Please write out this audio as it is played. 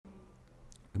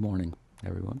Good morning,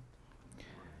 everyone.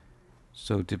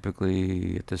 So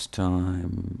typically at this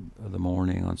time of the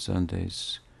morning on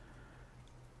Sundays,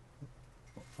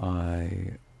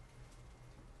 I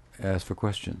ask for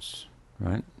questions,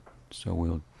 right? So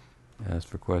we'll ask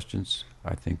for questions.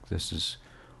 I think this is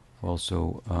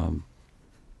also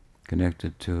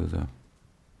connected to the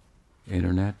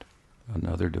internet, and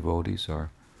other devotees are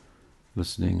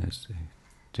listening as they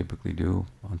typically do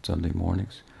on Sunday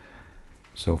mornings.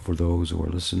 So for those who are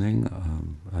listening,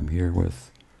 I'm here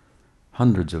with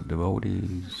hundreds of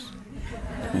devotees.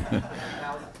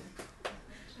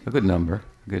 a good number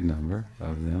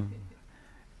of them.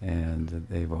 And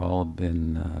they've all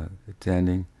been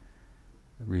attending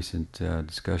recent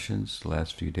discussions the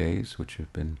last few days, which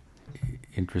have been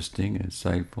interesting,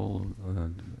 insightful,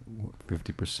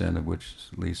 50% of which is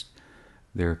at least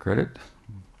their credit,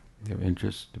 their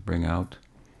interest to bring out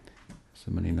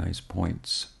so many nice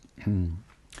points.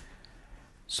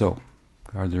 So,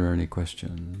 are there any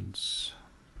questions?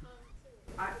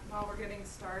 While we're getting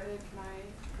started, can I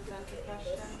present a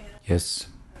question? Yes.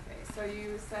 Okay, so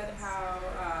you said how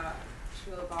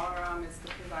Srila Balaram is the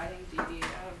presiding deity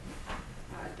of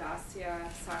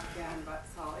Dasya, Sakya, and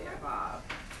Vatsalya Bhav.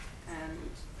 And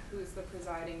who's the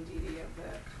presiding deity of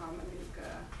the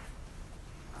Kamanuka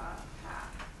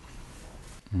path?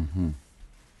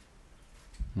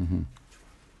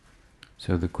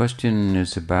 So the question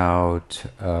is about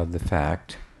the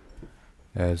fact,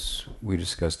 as we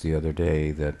discussed the other day,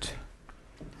 that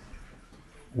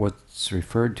what's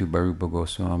referred to by Rupa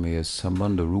Goswami as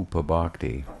Sambandha Rupa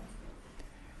Bhakti.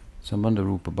 Sambandha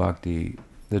Rupa Bhakti,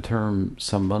 the term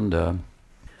Sambandha,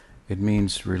 it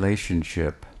means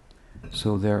relationship.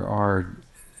 So there are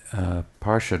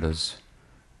Parshadas,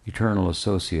 eternal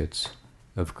associates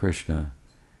of Krishna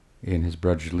in his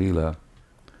Braj Leela,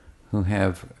 who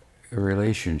have a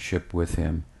relationship with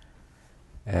him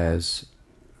as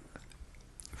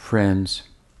friends,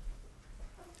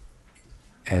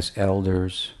 as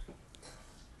elders,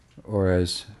 or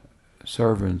as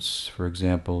servants, for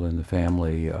example, in the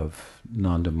family of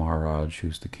Nanda Maharaj,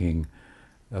 who's the king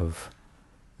of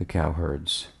the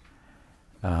cowherds.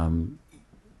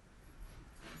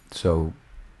 So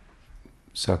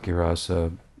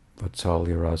Sakyarasa,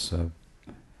 Vatsalyarasa,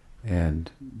 and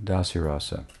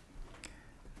Dasirasa.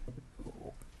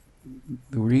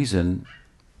 The reason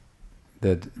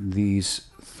that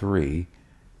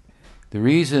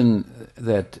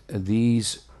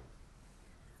these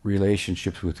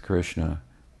relationships with Krishna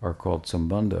are called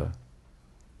Sambandha,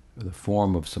 the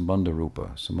form of Sambandha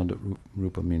Rupa. Sambandha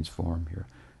Rupa means form here,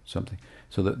 something.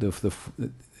 So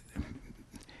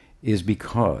is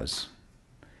because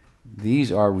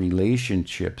these are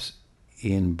relationships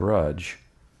in Braj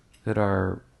that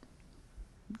are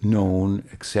known,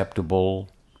 acceptable,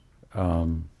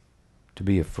 to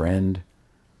be a friend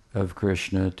of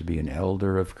Krishna, to be an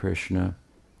elder of Krishna,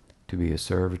 to be a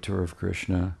servitor of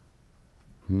Krishna.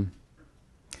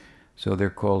 So they're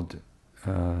called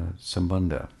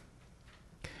Sambandha.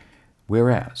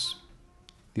 Whereas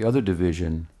the other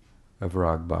division of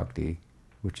Rag Bhakti,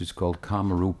 which is called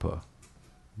Kamarupa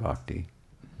Bhakti,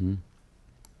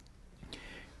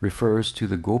 refers to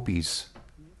the gopis,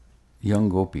 young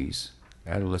gopis,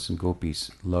 adolescent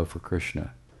gopis' love for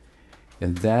Krishna.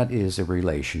 And that is a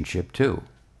relationship too,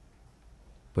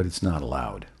 but it's not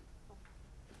allowed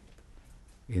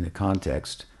in the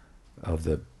context of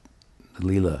the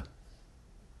Leela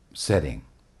setting.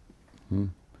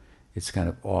 It's kind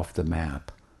of off the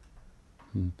map.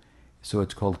 So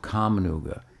it's called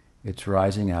Kamanuga. It's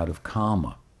rising out of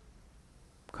Kama.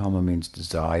 Kama means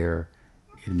desire.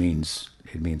 It means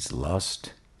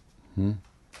lust. I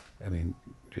mean,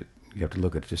 you have to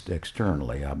look at it just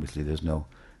externally. Obviously, this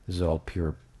is all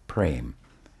pure prem,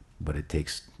 but it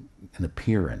takes an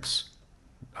appearance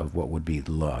of what would be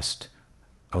lust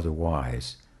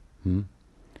otherwise.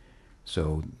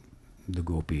 So the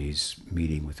gopis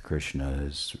meeting with Krishna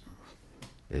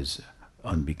is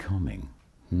unbecoming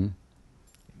in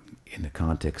the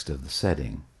context of the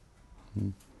setting,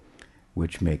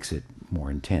 which makes it more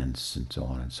intense and so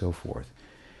on and so forth.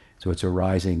 So it's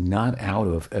arising not out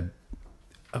of an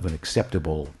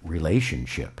acceptable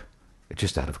relationship, it's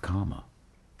just out of Kama.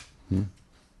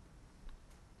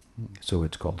 So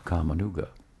it's called Kamanuga.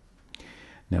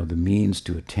 Now the means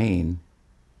to attain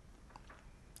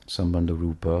Sambandha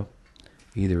Rupa,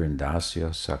 either in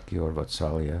Dasya, Sakya, or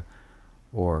Vatsalya,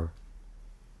 or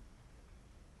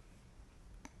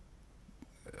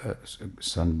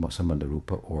Sambandha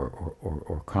Rupa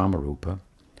or Kama Rupa,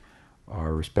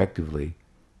 are respectively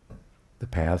the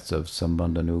paths of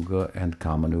Sambandhanuga and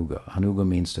Kamanuga. Anuga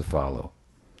means to follow.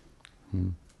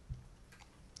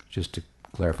 Just to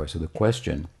clarify. So the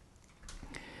question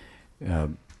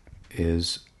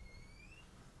is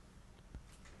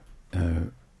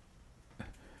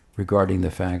regarding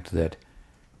the fact that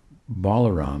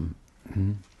Balaram,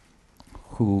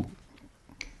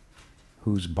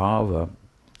 whose bhava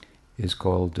is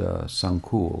called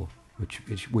sankul,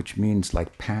 which means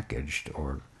like packaged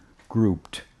or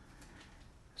grouped.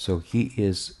 So he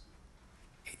is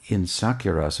in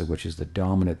Sakyarasa, which is the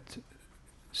dominant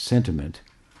sentiment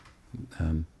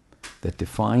that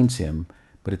defines him,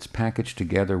 but it's packaged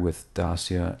together with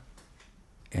Dasya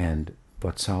and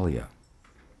Vatsalya.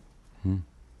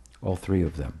 All three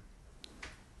of them.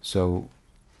 So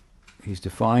he's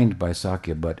defined by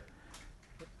Sakya, but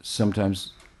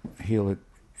sometimes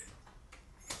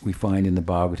we find in the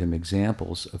Bhagavatam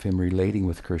examples of him relating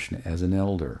with Krishna as an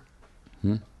elder,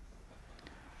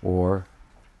 or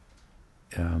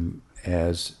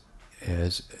as a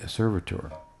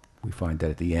servitor. We find that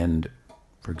at the end,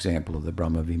 for example, of the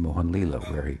Brahma Vimohan Lila,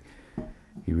 where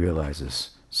he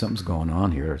realizes something's going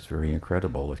on here. It's very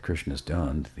incredible what Krishna's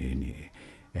done,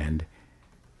 and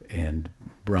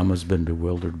Brahma's been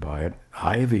bewildered by it.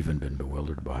 I have even been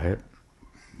bewildered by it.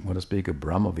 What to speak of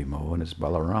Brahma Vimohan is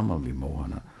Balarama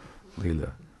Vimohana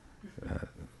Lila,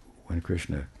 when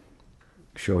Krishna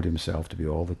showed himself to be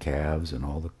all the calves and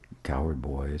all the cowherd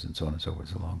boys and so on and so forth.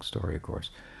 It's a long story, of course.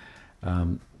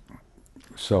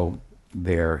 So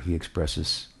there he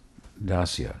expresses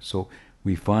Dasya. So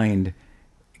we find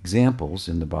examples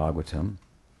in the Bhagavatam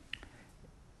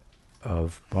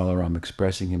of Balaram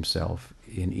expressing himself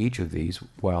in each of these,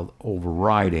 while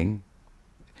overriding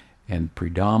and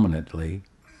predominantly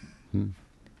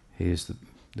he is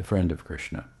the friend of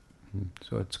Krishna.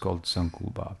 So it's called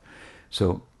Sankul Bhav.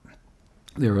 So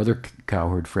there are other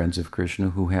cowherd friends of Krishna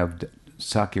who have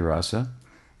Sakyarasa,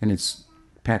 and it's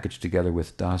packaged together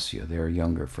with Dasya. They are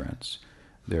younger friends.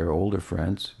 There are older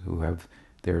friends who have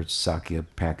their Sakya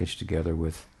packaged together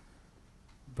with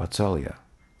Vatsalya,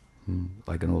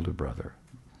 like an older brother.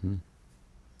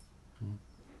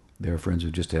 There are friends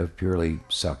who just have purely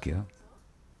Sakya.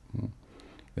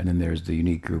 And then there's the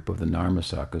unique group of the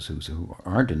Narmasakas who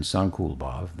aren't in Sankul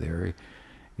Bhav. They're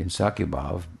in Sakya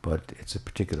Bhav, but it's a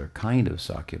particular kind of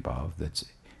Sakya Bhav that's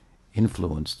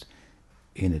influenced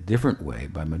in a different way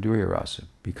by Madhurya Rasa,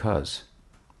 because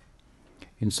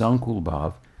in Sankul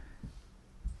Bhav,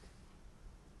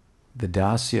 the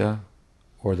Dasya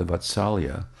or the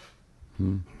Vatsalya,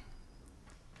 in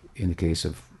the case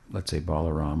of, let's say,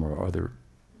 Balaram or other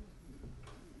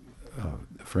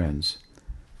friends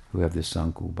who have this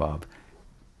Sankul Bhav,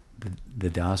 the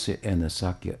Dasya and the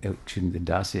Sakya, the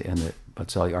Dasya and the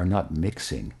Vatsalya are not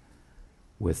mixing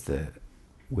with the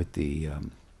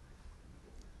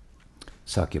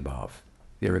Sakya Bhav.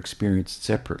 They're experienced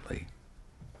separately.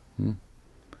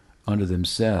 Unto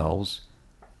themselves,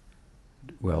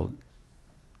 well,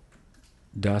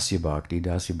 Dasya Bhakti,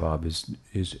 Dasya Bhav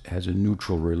has a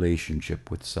neutral relationship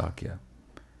with Sakya,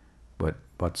 but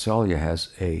Vatsalya has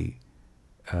a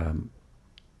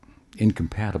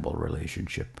incompatible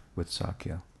relationship with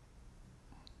Sakya.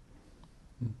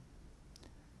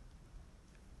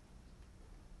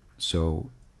 So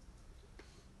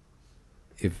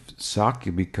if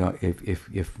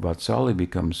Vatsalya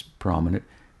becomes prominent,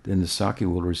 then the Sakya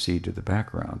will recede to the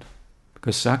background,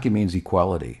 because Sakya means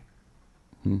equality.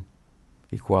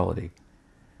 Equality.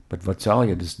 But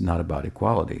Vatsalya is not about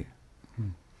equality.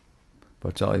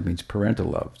 Vatsalya means parental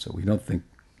love. So we don't think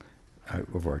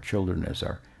of our children as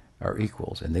our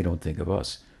equals, and they don't think of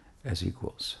us as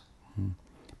equals.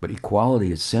 But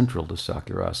equality is central to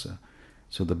Sakyarasa.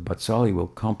 So the Vatsalya will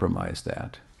compromise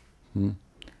that,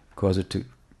 cause it to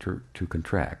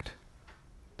contract,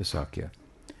 the Sakya.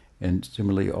 And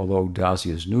similarly, although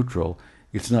Dasya is neutral,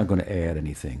 it's not going to add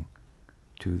anything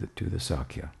to the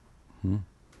Sakya.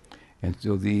 And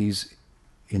so these,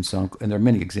 and there are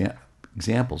many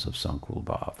examples of Sankul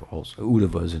Bhav. Also,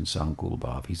 Uddhava is in Sankul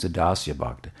Bhav. He's a Dasya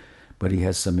Bhakta, but he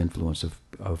has some influence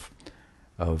of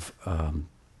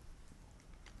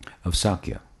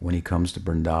Sakya when he comes to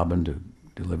Vrindavan to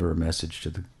deliver a message to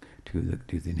the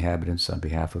inhabitants on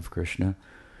behalf of Krishna.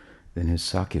 Then his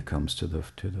Sakya comes to the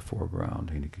foreground,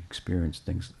 and he can experience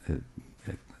things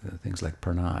like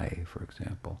Pranay, for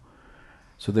example.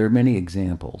 So there are many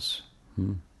examples.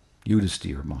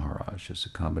 Yudhisthira Maharaj is a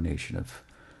combination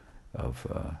of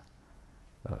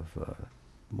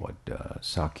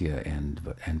Sakya and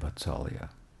Vatsalya.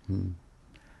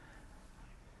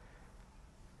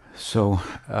 So,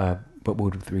 but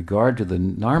with regard to the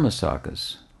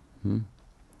Narmasakas,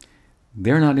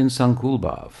 they're not in Sankul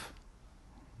Bhav.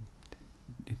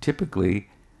 Typically,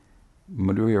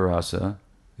 Madhurya Rasa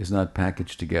is not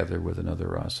packaged together with another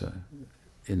rasa.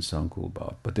 in Sankul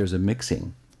Bhav. But there's a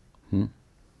mixing of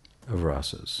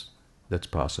rasas that's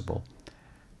possible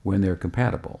when they're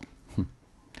compatible.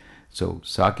 So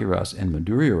Sakya Rasa and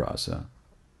Madhurya Rasa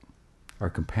are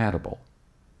compatible,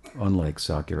 unlike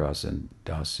Sakya Rasa and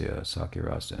Dasya, Sakya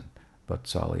Rasa and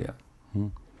Vatsalya.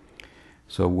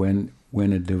 So when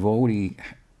a devotee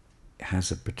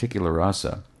has a particular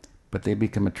rasa, but they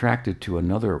become attracted to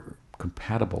another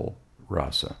compatible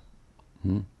rasa,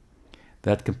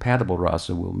 that compatible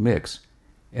rasa will mix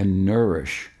and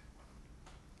nourish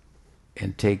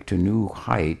and take to new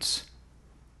heights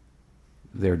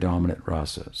their dominant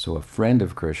rasa. So a friend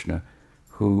of Krishna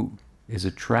who is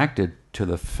attracted to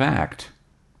the fact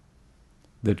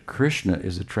that Krishna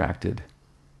is attracted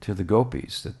to the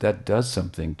gopis, that does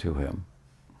something to him,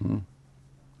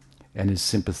 and is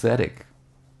sympathetic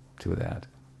to that,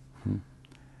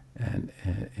 and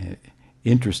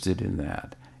interested in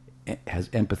that, has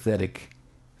empathetic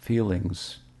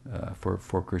feelings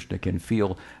for Krishna, can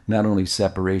feel not only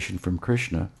separation from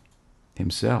Krishna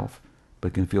himself,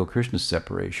 but can feel Krishna's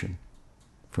separation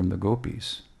from the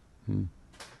gopis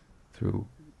through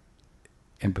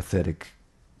empathetic,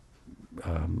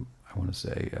 I want to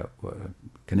say,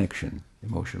 connection,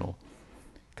 emotional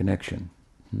connection.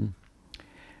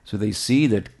 So they see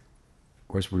that, of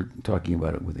course we're talking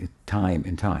about it with time,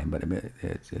 but I mean,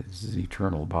 it's an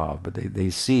eternal bhav, but they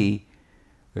see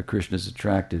that Krishna is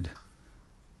attracted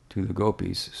to the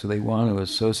gopis, so they want to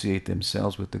associate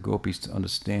themselves with the gopis to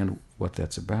understand what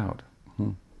that's about.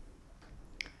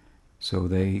 So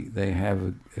they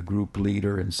have a group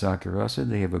leader in Sakya Rasa,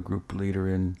 they have a group leader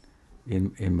in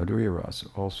Madhurya Rasa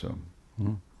also.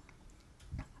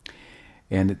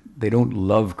 And they don't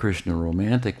love Krishna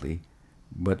romantically,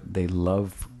 but they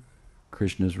love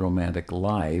Krishna's romantic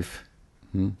life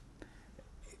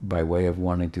by way of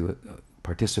wanting to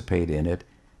participate in it,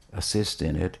 assist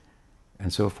in it,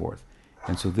 and so forth.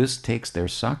 And so this takes their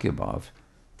Sakya Bhav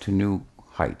to new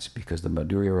heights, because the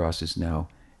Madhurya Rasa is now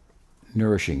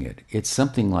nourishing it. It's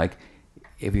something like,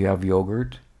 if you have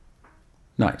yogurt,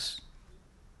 nice,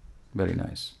 very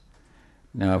nice.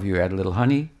 Now if you add a little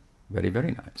honey, very,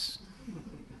 very nice.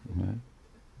 Right?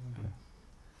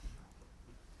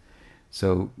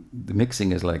 So the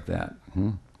mixing is like that.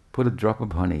 Put a drop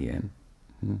of honey in,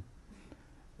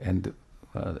 and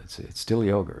it's still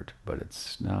yogurt, but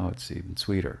it's even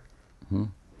sweeter.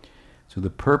 So the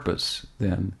purpose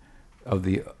then of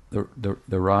the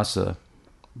rasa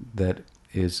that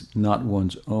is not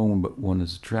one's own, but one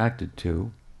is attracted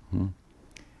to,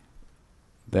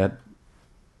 that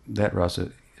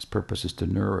rasa, its purpose is to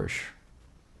nourish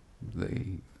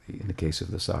in the case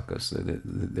of the sakas,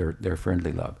 their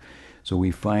friendly love. So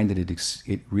we find that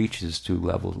it reaches to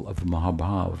levels of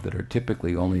mahabhav that are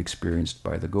typically only experienced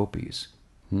by the gopis.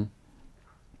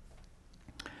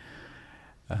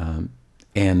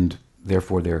 And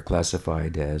therefore they're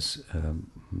classified as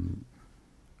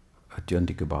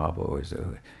Adyantika Bhava, or as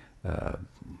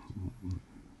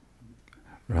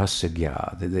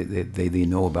Rasagya. They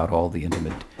know about all the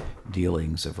intimate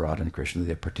dealings of Radha and Krishna.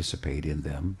 They participate in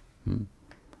them.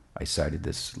 I cited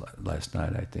this last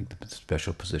night. I think the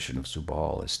special position of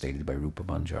Subal is stated by Rupa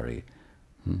Manjari,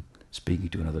 speaking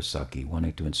to another Saki,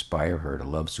 wanting to inspire her to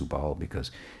love Subal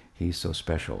because he's so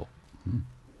special.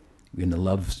 In the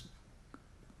love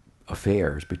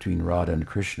affairs between Radha and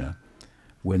Krishna,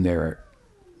 when they're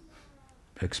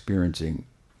experiencing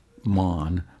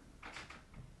man,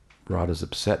 Radha's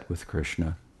upset with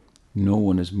Krishna, no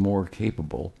one is more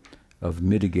capable of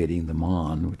mitigating the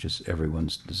man, which is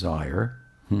everyone's desire,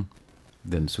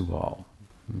 than Subal.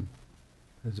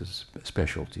 There's a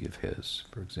specialty of his,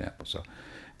 for example. So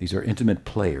these are intimate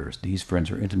players. These friends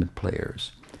are intimate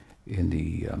players in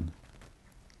the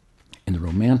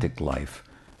romantic life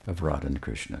of Radha and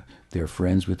Krishna. They're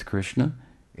friends with Krishna,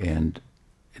 and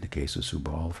in the case of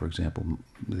Subal, for example,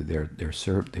 they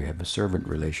have a servant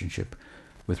relationship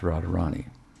with Radharani.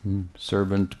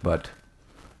 Servant, but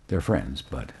they're friends.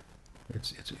 But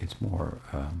it's more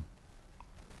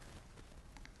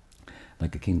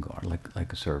like a kingar,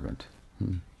 like a servant.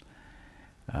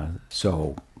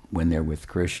 So when they're with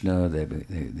Krishna, they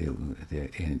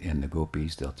and the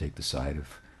gopis, they'll take the side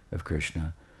of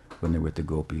Krishna. When they're with the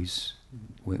gopis,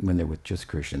 when they're with just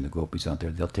Krishna and the gopis out there,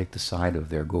 they'll take the side of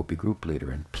their gopi group leader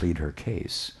and plead her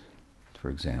case, for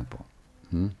example.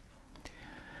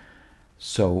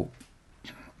 So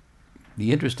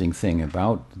the interesting thing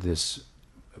about this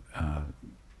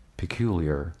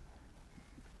peculiar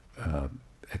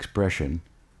expression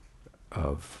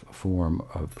of form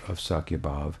of Sakya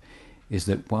Bhav is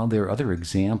that while there are other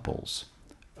examples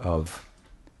of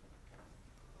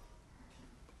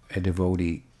a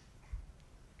devotee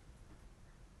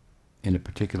in a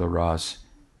particular rasa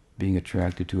being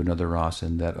attracted to another rasa,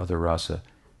 and that other rasa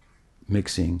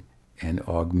mixing and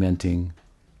augmenting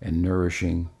and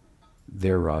nourishing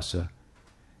their rasa.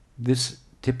 This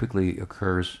typically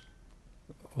occurs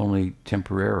only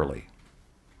temporarily.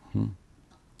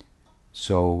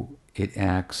 So it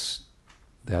acts,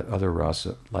 that other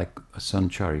rasa, like a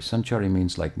sanchari. Sanchari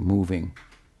means like moving.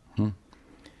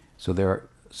 So there are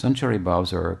sanchari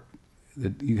bhavas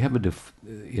you have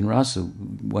in rasa,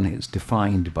 one is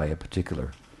defined by a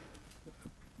particular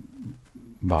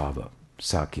bhava,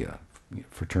 sakya,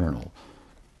 fraternal,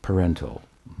 parental,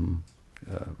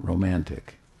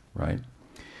 romantic, right?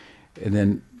 And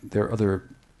then there are other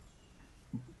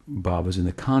bhavas in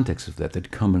the context of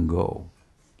that come and go.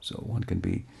 So one can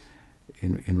be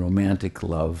in romantic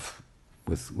love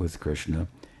with Krishna,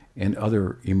 and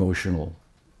other emotional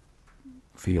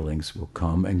feelings will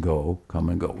come and go.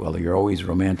 Well, you're always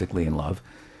romantically in love.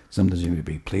 Sometimes you may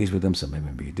be pleased with him, sometimes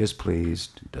you may be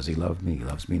displeased. Does he love me? He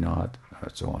loves me not,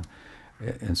 and so on.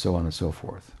 And so on and so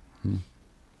forth.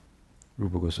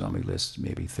 Rupa Goswami lists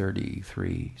maybe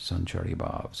 33 sanchari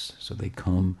bhavas. So they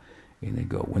come and they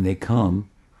go. When they come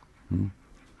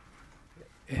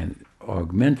and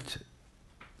augment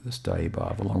the sthayi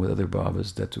bhava along with other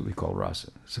bhavas, that's what we call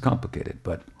rasa. It's complicated,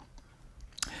 but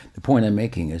the point I'm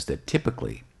making is that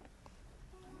typically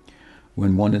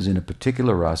when one is in a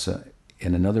particular rasa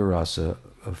and another rasa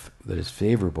that is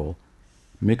favorable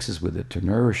mixes with it to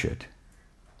nourish it,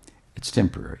 it's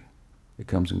temporary. It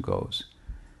comes and goes.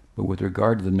 But with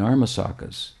regard to the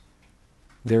narmasakas,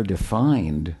 they're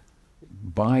defined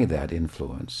by that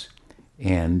influence,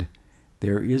 and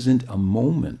there isn't a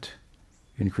moment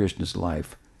in Krishna's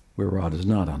life where Radha is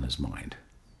not on his mind.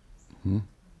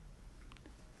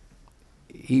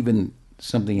 Even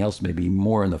something else may be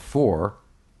more in the fore,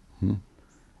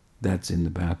 that's in the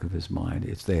back of his mind.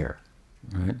 It's there,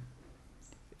 right?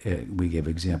 We gave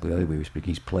an example the other way. We speak.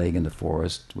 He's playing in the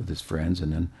forest with his friends,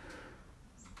 and then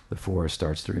the forest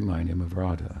starts to remind him of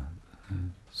Radha.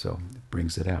 So it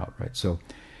brings it out, right? So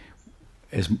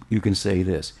as you can say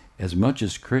this, as much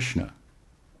as Krishna,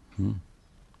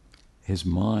 his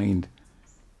mind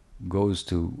goes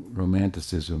to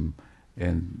romanticism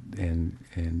and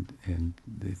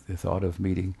the thought of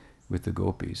meeting with the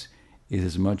gopis, is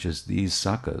as much as these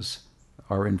sakas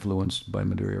are influenced by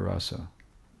Madhurya Rasa.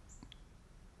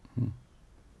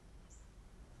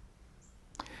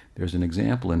 There's an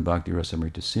example in Bhakti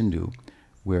Rasamrita Sindhu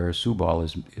where Subal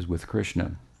is with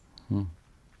Krishna.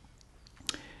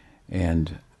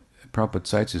 And Prabhupada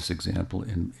cites this example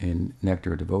in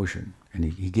Nectar of Devotion, and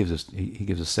he gives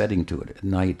a setting to it at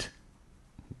night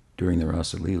during the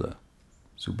Rasa Leela.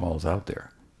 Subal's out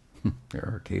there. There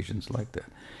are occasions like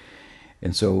that.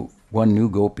 And so one new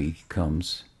gopi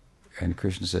comes, and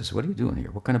Krishna says, "What are you doing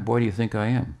here? What kind of boy do you think I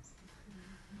am?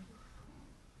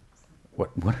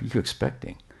 What are you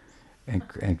expecting?" And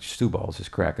Subal's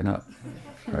just cracking up,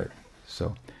 right?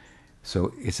 So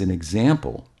it's an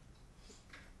example,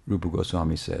 Rupa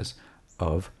Goswami says,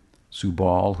 of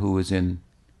Subal, who is in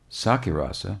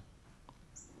Sakirasa,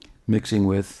 mixing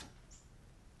with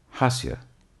Hasya.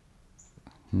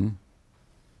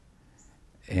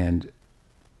 And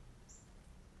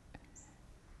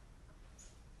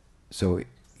so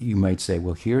you might say,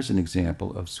 well, here's an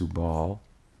example of Subal.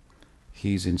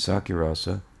 He's in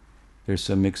Sakirasa. There's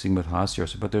some mixing with Hasya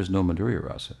Rasa, but there's no Madhurya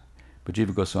Rasa. But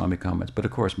Jiva Goswami comments, but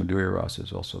of course Madhurya Rasa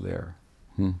is also there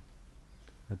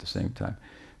at the same time.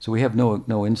 So we have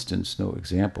no instance, no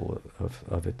example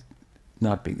of it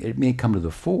not being. It may come to the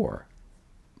fore,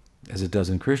 as it does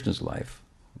in Krishna's life,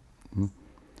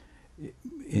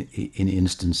 in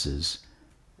instances,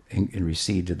 and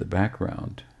recede to the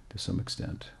background to some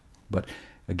extent. But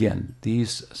again,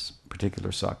 these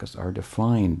particular sakas are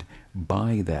defined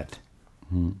by that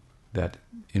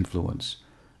influence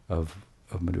of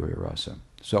Madhurya Rasa.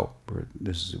 So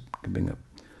this is giving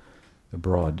a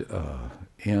broad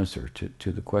answer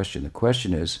to the question. The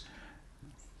question is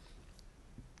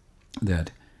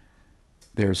that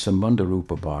there's Sambandha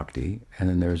Rupa Bhakti, and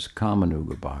then there's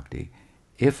Kamanuga Bhakti.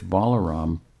 If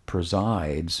Balaram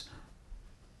presides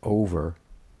over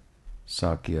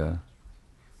Sakya,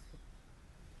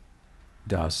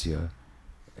 Dasya,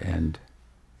 and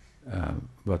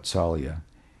Vatsalya,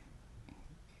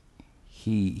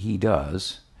 he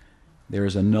does.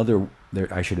 There's another.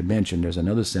 I should have mentioned. There's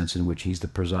another sense in which he's the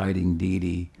presiding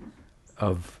deity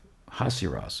of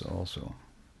Hasya Rasa, also,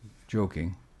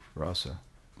 joking rasa.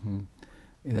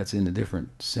 That's in a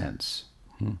different sense.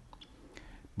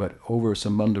 But over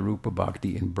Sambandha Rupa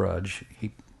Bhakti in Braj,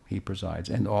 he presides,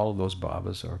 and all of those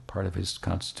bhavas are part of his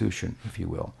constitution, if you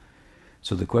will.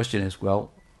 So the question is,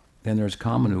 well, then there's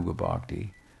Kamanuga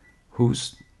Bhakti.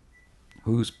 Who's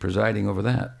presiding over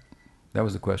that? That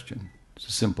was the question. It's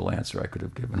a simple answer I could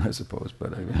have given, I suppose,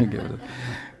 but I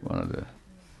wanted to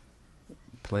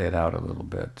play it out a little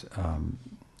bit.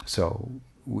 So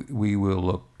we will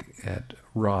look at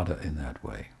Radha in that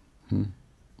way.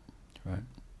 Right?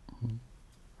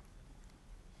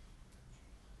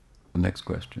 The next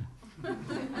question.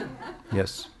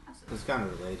 Yes? It's kind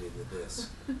of related to this.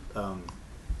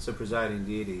 So presiding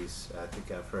deities, I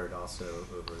think I've heard also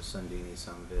over Sandini,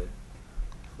 Samvit,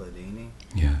 Hladini.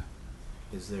 Yeah.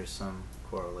 Is there some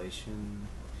correlation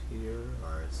here,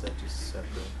 or is that just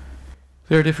separate?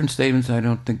 There are different statements. I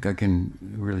don't think I can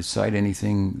really cite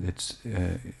anything that's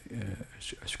a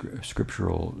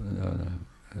scriptural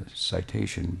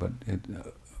citation, but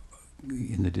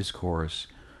in the discourse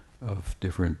of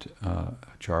different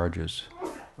charges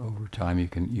over time, you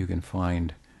can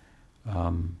find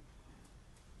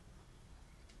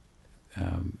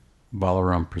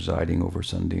Balaram presiding over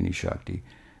Sandini Shakti.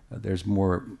 There's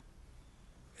more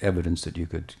evidence that you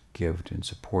could give in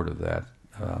support of that.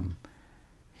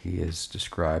 He is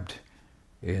described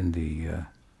in the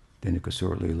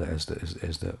Dinakasura Lila as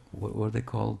the what are they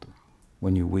called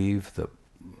when you weave the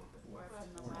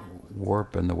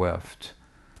warp and the weft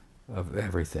of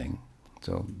everything.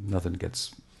 So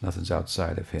nothing's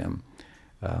outside of him.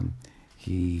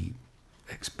 He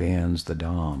expands the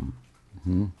Dham.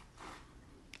 And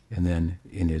then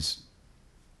in his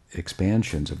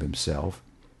expansions of himself,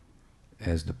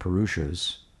 as the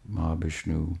Purushas,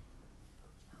 Mahavishnu,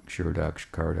 Kshirodaksha,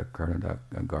 Karnadak,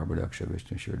 Garbhodaksha,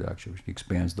 Vishnu, Kshirodaksha, Vishnu,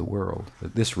 expands the world,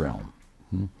 this realm.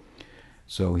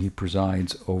 So he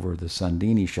presides over the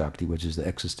Sandini Shakti, which is the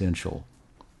existential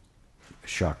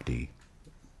Shakti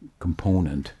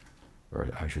component, or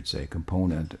I should say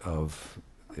component of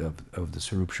the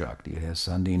Sarup Shakti. It has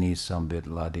Sandini, Samvit,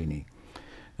 Hladini.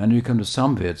 And you come to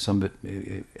Samvit,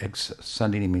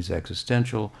 Sandini means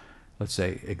existential, let's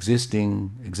say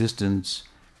existing, existence,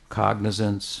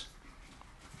 cognizance,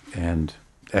 and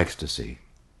ecstasy.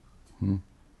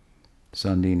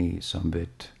 Sandini,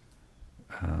 Samvit,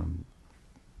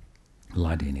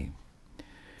 Hladini.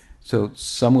 So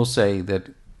some will say that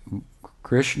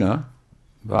Krishna,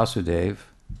 Vasudeva,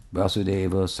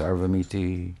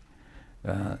 Sarvamiti,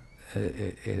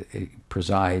 it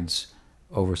presides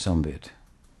over Samvit.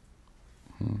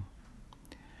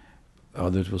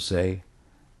 Others will say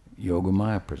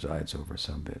Yogamaya presides over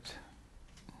Samvit.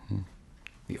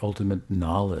 The ultimate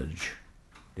knowledge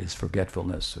is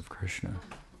forgetfulness of Krishna.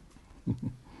 A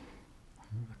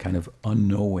kind of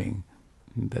unknowing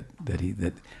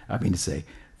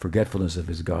forgetfulness of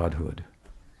his godhood,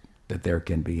 that there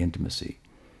can be intimacy.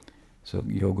 So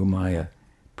Yogamaya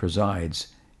presides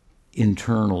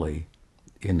internally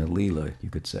in the Leela, you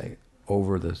could say,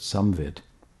 over the Samvit,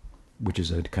 which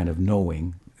is a kind of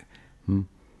knowing.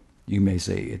 You may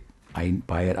say,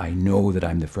 by it I know that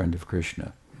I'm the friend of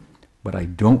Krishna, but I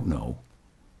don't know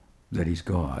that he's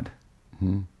God.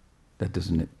 That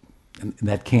doesn't.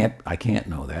 I can't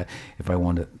know that if I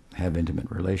want to have intimate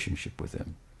relationship with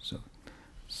him. So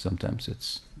sometimes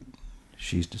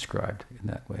she's described in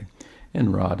that way,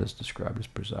 and Radha is described as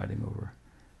presiding over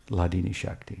Hladini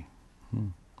Shakti.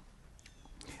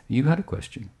 You had a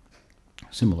question,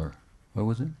 similar. What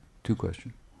was it? Two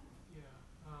questions. Yeah,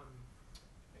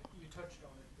 you touched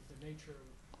on it, but the nature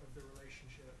of the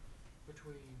relationship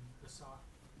between the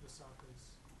Sakas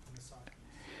and the Sakis.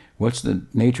 What's the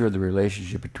nature of the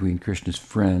relationship between Krishna's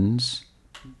friends,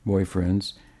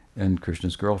 boyfriends, and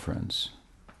Krishna's girlfriends?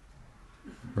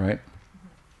 Right?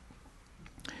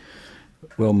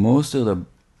 Well, most of the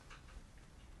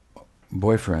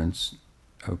boyfriends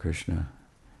of Krishna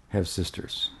have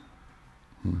sisters.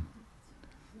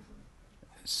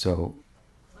 So,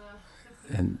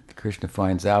 and Krishna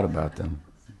finds out about them,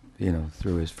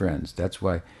 through his friends. That's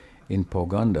why in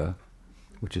Poganda,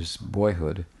 which is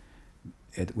boyhood,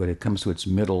 when it comes to its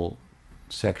middle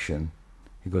section,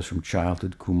 it goes from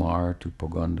childhood, Kumar, to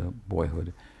Poganda,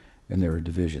 boyhood, and there are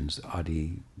divisions,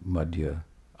 Adi, Madhya,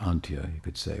 Antya, you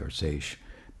could say, or Sesh,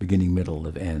 beginning, middle,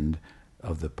 of end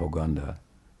of the Poganda,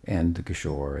 and the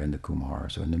Kishore, and the Kumar.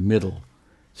 So in the middle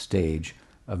stage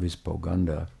of his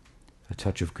Poganda, a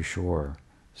touch of Kishore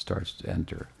starts to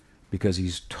enter, because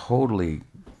he's totally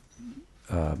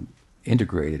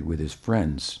integrated with his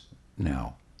friends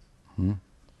now.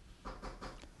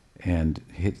 And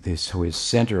so his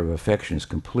center of affection is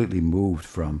completely moved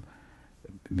from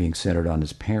being centered on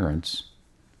his parents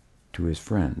to his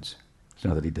friends. It's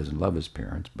not that he doesn't love his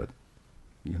parents, but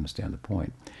you understand the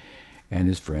point. And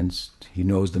his friends, he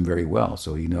knows them very well,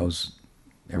 so he knows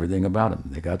everything about them.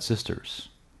 They got sisters.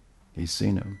 He's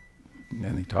seen them.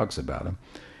 and he talks about them,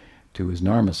 to his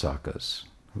Narmasakas,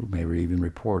 who may even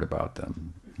report about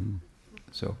them,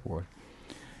 so forth.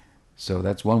 So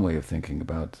that's one way of thinking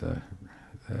about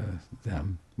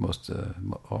them.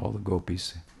 All the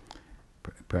gopis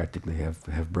practically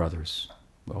have brothers.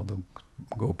 All the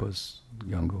gopas,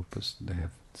 young gopas, they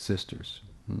have sisters.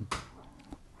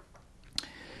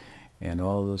 And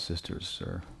all those sisters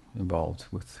are involved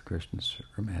with Krishna's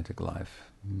romantic life.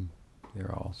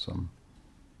 They're all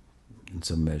in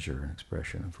some measure, an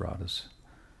expression of Radha's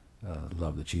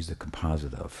love that she's the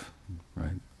composite of,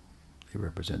 right? They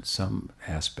represent some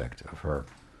aspect of her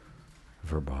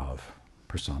bhav,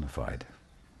 personified.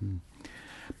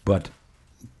 But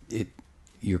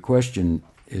your question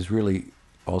is really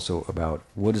also about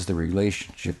what is the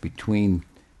relationship between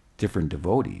different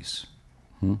devotees?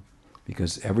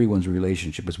 Because everyone's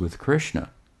relationship is with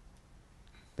Krishna.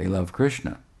 They love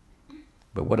Krishna.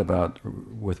 But what about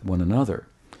with one another?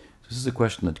 This is a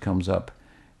question that comes up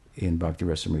in Bhakti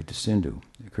Rasamrita Sindhu.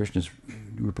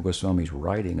 Rupa Goswami is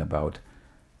writing about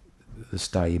the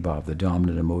Sthayi Bhav, the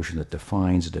dominant emotion that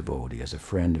defines a devotee as a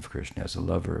friend of Krishna, as a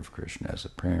lover of Krishna, as a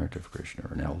parent of Krishna,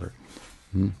 or an elder,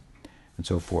 and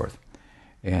so forth.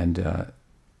 And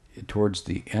towards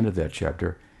the end of that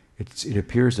chapter, it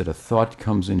appears that a thought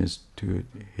comes to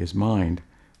his mind,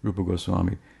 Rupa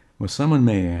Goswami. Well, someone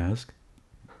may ask,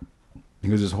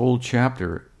 because this whole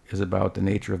chapter is about the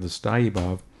nature of the Sthayi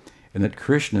Bhav, and that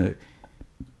Krishna,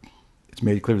 it's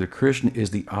made clear that Krishna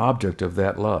is the object of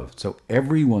that love. So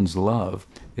everyone's love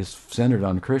is centered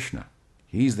on Krishna.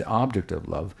 He's the object of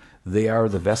love. They are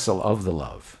the vessel of the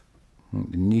love.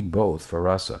 You need both for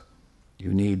rasa.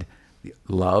 You need the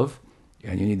love,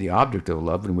 and you need the object of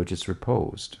love in which it's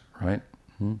reposed, right?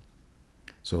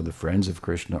 So the friends of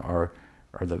Krishna are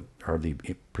the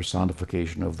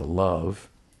personification of the love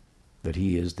that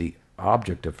he is the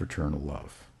object of fraternal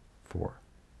love for.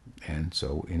 And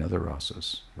so in other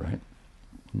rasas, right?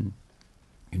 You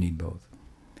need both.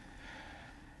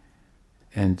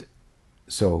 And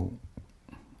so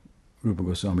Rupa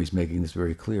Goswami is making this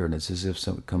very clear, and it's as if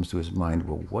someone comes to his mind,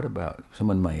 well, what about,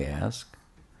 someone may ask,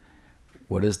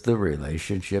 what is the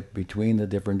relationship between the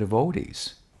different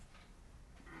devotees?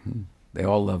 They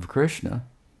all love Krishna,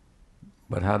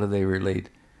 but how do they relate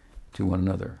to one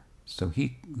another? So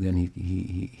he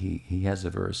has a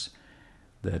verse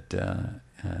that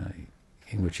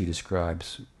in which he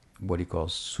describes what he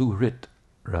calls Suhrit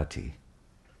Rati.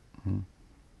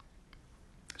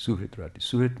 Suhrit Rati.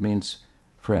 Suhrit means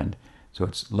friend, so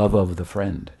it's love of the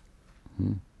friend.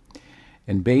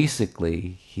 And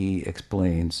basically, he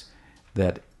explains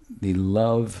that the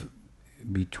love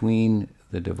between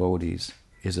the devotees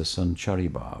is a sanchari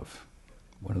bhav,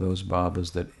 one of those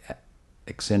bhavas that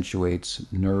accentuates,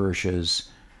 nourishes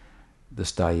the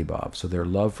Sthayi Bhav. So their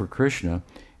love for Krishna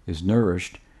is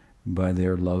nourished by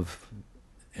their love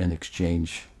and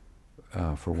exchange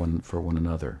for one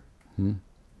another. And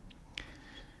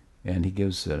he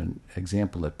gives an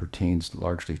example that pertains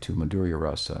largely to Madhurya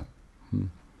Rasa,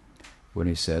 when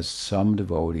he says some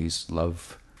devotees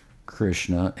love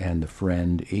Krishna and the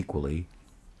friend equally.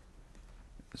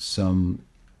 Some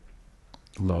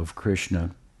love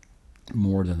Krishna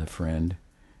more than the friend,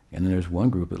 and then there's one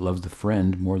group that loves the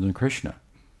friend more than Krishna,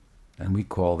 and we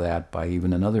call that by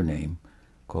even another name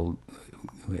called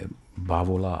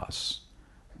Bhavolas,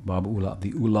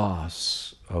 the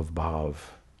ulas of Bhav.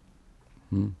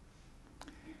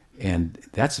 And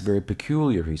that's very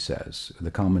peculiar, he says,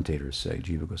 the commentators say,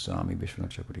 Jiva Goswami, Vishwanath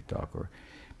Chakravarti Thakur,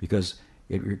 because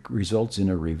it results in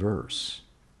a reverse.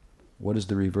 What is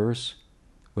the reverse?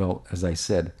 Well, as I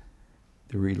said,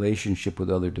 the relationship with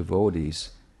other devotees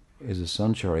is a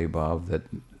sanchari bhav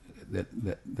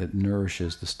that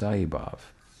nourishes the Sthayi Bhav.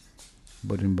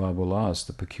 But in Bhavolas,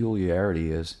 the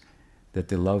peculiarity is that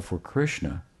the love for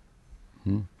Krishna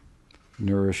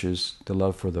nourishes the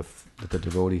love that the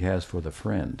devotee has for the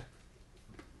friend.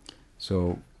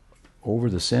 So, over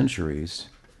the centuries,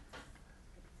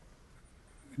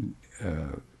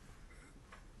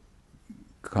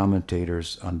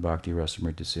 commentators on Bhakti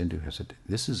Rasamrita Sindhu have said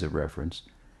this is a reference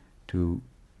to,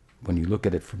 when you look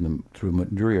at it through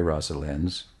Madhurya Rasa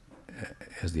lens,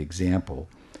 as the example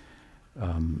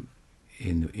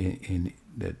in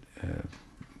that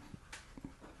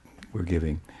we're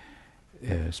giving,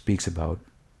 speaks about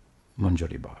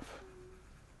Manjari Bhav,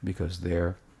 because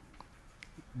the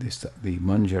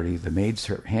Manjari,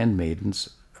 the handmaidens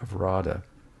of Radha,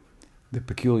 the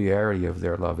peculiarity of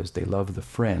their love is they love the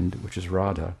friend, which is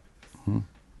Radha, a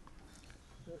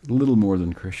little more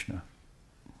than Krishna.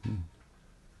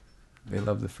 They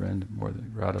love the friend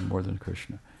Radha more than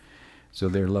Krishna. So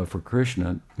their love for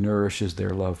Krishna nourishes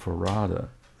their love for Radha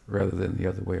rather than the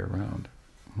other way around.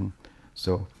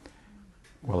 So,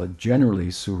 while generally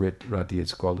Surit Rati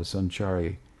is called a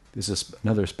Sanchari, this is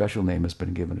another special name has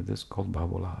been given to this called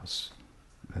Bhavolas.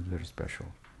 That's very special.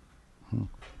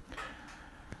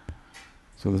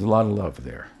 So there's a lot of love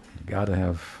there. You got to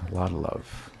have a lot of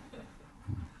love.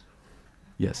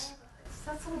 Yes. It's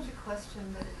not so much a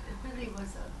question, but it really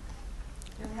was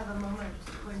you have a moment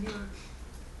when you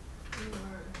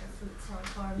were at the Fruit Salad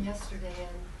Farm yesterday,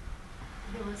 and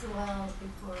there was a while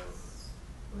before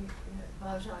we had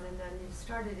Bhajan, and then you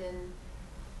started in,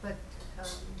 but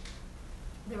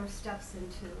there were steps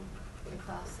into the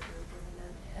class that were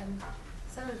given, and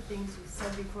some of the things you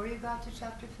said before you got to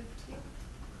chapter 15,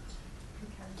 in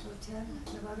Canto 10,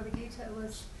 the Bhagavad Gita,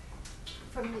 was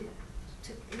from the,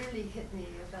 to really hit me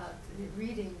about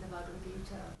reading the Bhagavad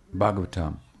Gita.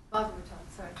 Bhagavatam. Bhagavatam,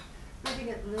 sorry. Reading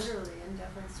it literally in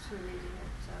deference to reading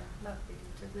it, not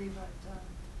figuratively, but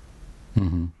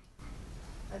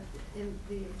in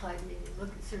the implied meaning,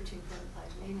 searching for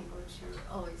implied meaning, which you're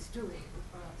always doing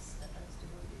for us as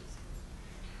devotees.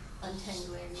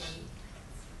 Untangling and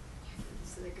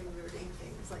so they're converting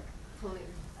things, like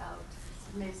pulling out.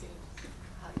 It's amazing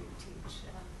how you teach.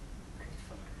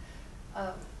 Grateful.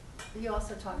 You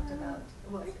also talked about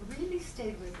what really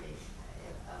stayed with me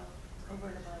over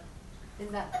and above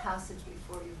in that passage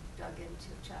before you dug into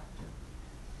chapter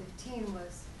 15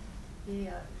 was the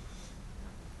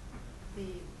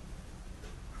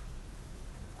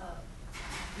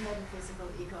metaphysical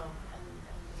ego and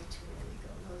the material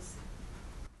ego, those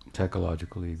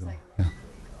Psychological ego. psychological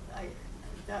ego.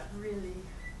 That really,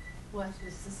 what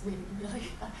does this mean, really?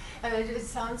 I mean, it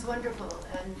sounds wonderful,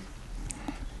 and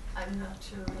I'm not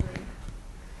sure really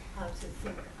how to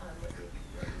think on what you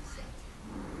said.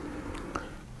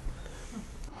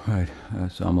 Right.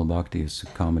 So Amal Bhakti is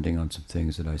commenting on some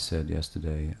things that I said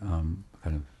yesterday, kind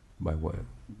of by way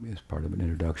as part of an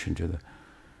introduction to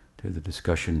the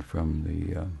discussion from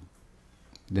the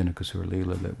Dinakasura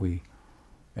Leela that we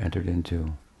entered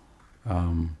into.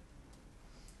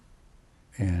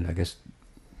 And I guess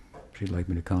she'd like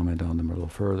me to comment on them a little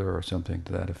further or something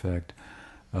to that effect.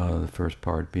 The first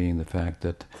part being the fact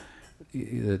that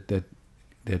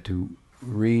to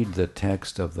read the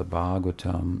text of the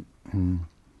Bhagavatam and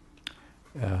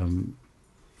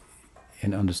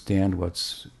understand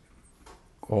what's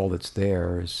all that's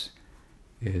there is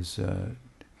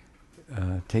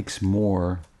takes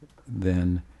more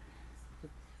than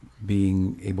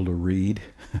being able to read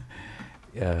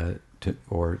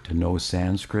or to know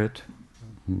Sanskrit.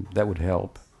 That would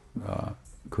help,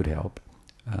 could help.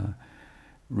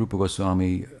 Rupa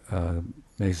Goswami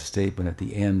makes a statement at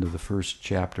the end of the first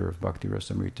chapter of Bhakti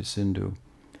Rasamrita Sindhu,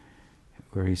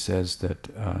 where he says that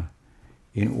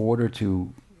in order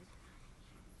to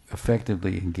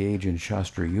effectively engage in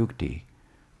Shastra Yukti,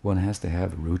 one has to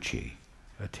have ruchi,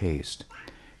 a taste.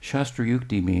 Shastra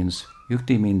Yukti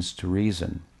means to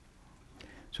reason.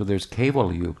 So there's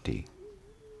Keval Yukti.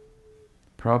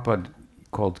 Prabhupada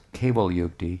called Keval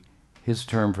Yukti, his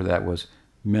term for that was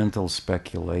mental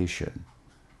speculation.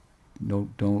 No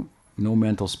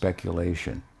mental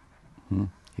speculation,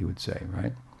 he would say,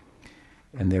 right?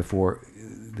 And therefore,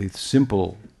 the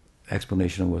simple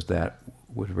explanation was that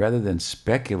rather than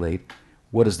speculate,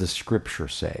 what does the scripture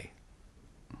say?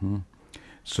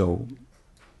 So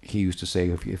he used to say,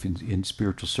 if in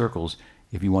spiritual circles,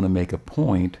 if you want to make a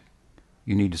point,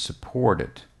 you need to support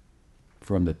it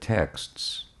from the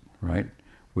texts, right?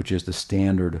 Which is the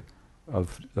standard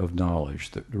of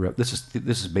knowledge. This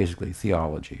is basically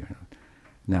theology.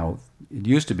 Now, it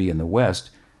used to be in the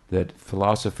West that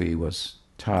philosophy was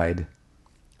tied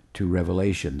to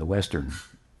revelation, the Western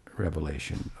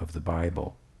revelation of the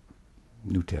Bible,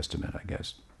 New Testament, I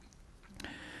guess.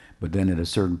 But then at a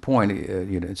certain point,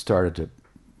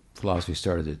 philosophy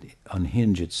started to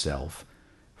unhinge itself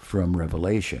from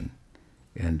revelation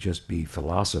and just be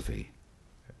philosophy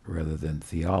rather than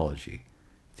theology.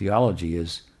 Theology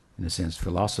is, in a sense,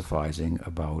 philosophizing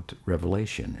about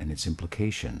revelation and its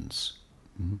implications.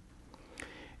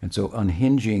 And so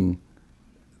unhinging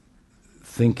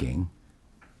thinking,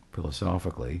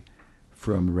 philosophically,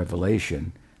 from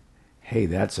revelation, hey,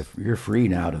 you're free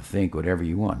now to think whatever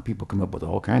you want. People come up with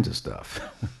all kinds of stuff.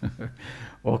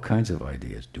 All kinds of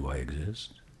ideas. Do I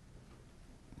exist?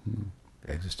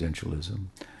 Existentialism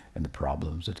and the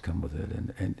problems that come with it.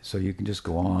 And so you can just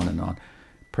go on and on.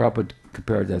 Prabhupada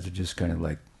compared that to just kind of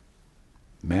like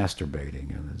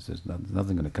masturbating. There's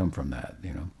nothing going to come from that,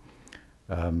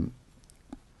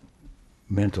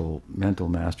 mental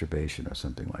masturbation or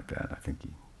something like that. I think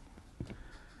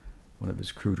one of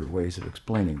his cruder ways of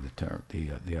explaining the term,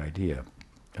 the idea.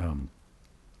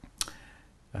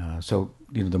 So,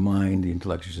 the mind, the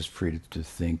intellect is just free to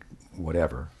think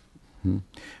whatever.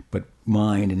 But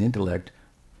mind and intellect,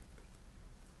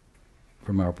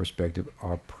 from our perspective,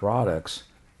 are products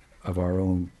of our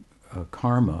own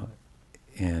karma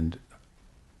and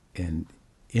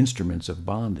instruments of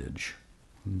bondage.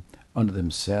 Unto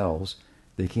themselves,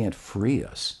 they can't free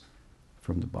us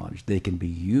from the bondage. They can be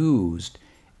used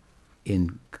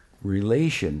in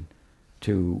relation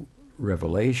to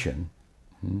revelation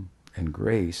and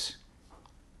grace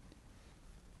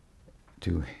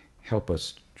to help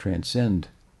us transcend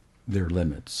their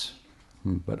limits.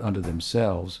 But unto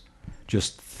themselves,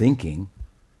 just thinking,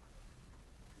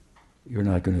 you're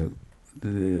not going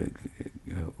to,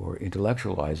 or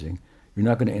intellectualizing, you're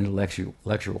not going to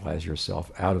intellectualize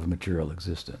yourself out of material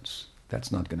existence.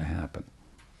 That's not going to happen.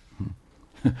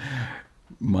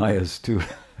 Maya's too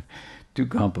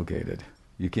complicated.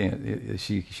 You can't.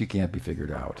 She can't be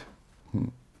figured out.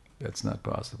 That's not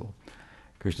possible.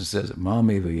 Krishna says,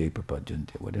 "Mameva ye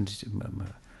prapadyante."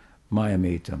 Maya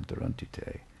metam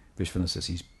tarantite. Vishwanath says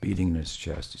he's beating his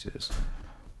chest.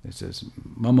 He says,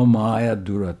 "Mama Maya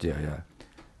duratyaya."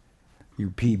 You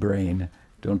pea brain,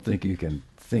 don't think you can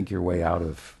think your way out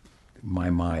of my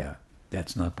Maya.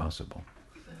 That's not possible.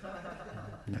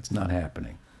 That's not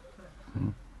happening.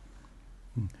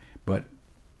 But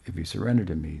if you surrender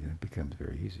to me, then it becomes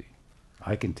very easy.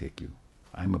 I can take you.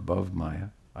 I'm above Maya.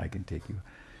 I can take you.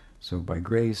 So by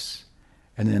grace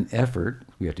and then effort,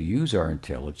 we have to use our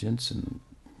intelligence and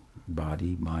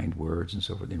body, mind, words, and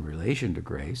so forth in relation to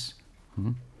grace.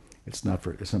 It's not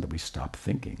that we stop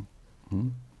thinking.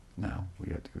 No, we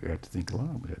have to think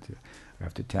along. We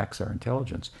have to tax our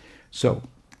intelligence. So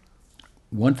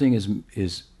one thing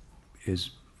is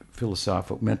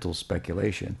philosophical mental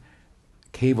speculation,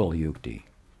 keval yukti.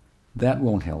 That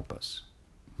won't help us.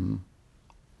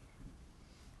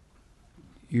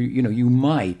 You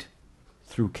might,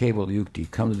 through keval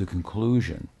yukti, come to the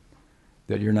conclusion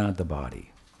that you're not the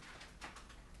body.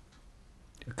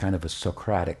 A kind of a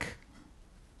Socratic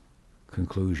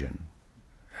conclusion,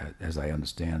 as I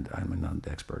understand. I'm not an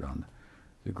expert on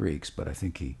the Greeks, but I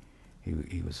think he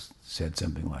said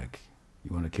something like,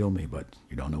 "You want to kill me, but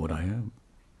you don't know what I am."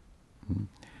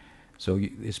 So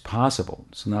it's possible.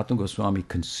 Sanatana Goswami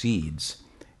concedes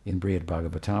in Brihad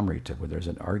Bhagavatamrita, where there's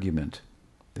an argument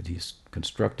that he's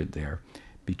constructed there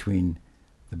between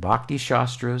the Bhakti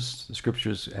Shastras, the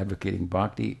scriptures advocating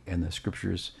Bhakti, and the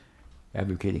scriptures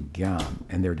advocating Gyan,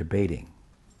 and they're debating,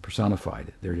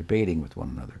 personified. They're debating with one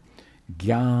another.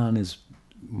 Gyan is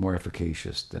more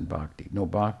efficacious than Bhakti. No,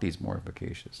 Bhakti is more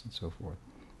efficacious, and so forth.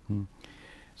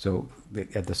 So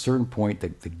at a certain point, the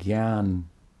Gyan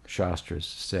Shastras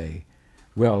say,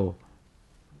 well,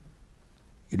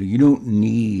 you don't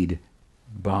need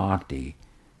Bhakti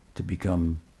to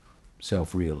become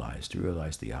self-realized, to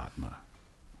realize the Atma.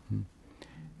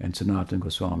 And Sanatana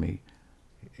Goswami,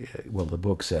 well, the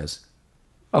book says,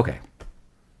 okay,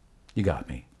 you got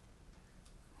me.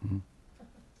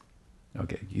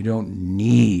 Okay, you don't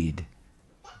need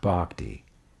Bhakti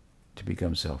to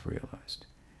become self-realized.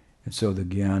 And so the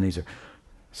Gyanis are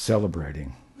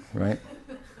celebrating, right?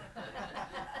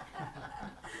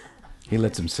 He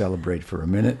lets them celebrate for a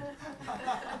minute.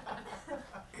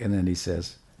 And then he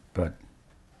says, but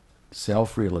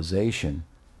self-realization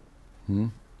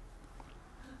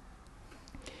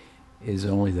is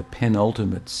only the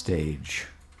penultimate stage.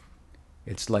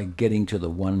 It's like getting to the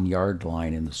 1 yard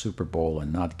line in the Super Bowl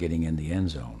and not getting in the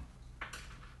end zone.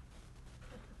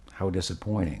 How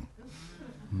disappointing.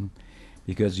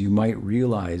 Because you might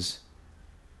realize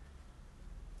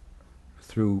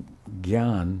through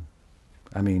Gyan,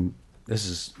 this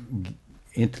is,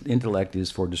 intellect is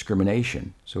for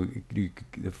discrimination. So the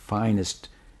finest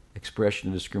expression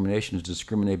of discrimination is to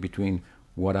discriminate between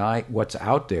what's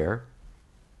out there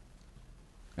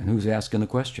and who's asking the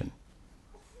question.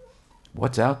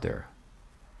 What's out there?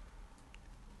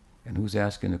 And who's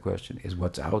asking the question? Is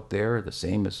what's out there the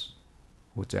same as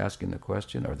what's asking the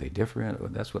question? Are they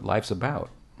different? That's what life's about.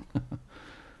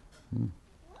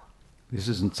 This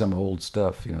isn't some old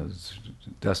stuff,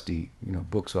 dusty,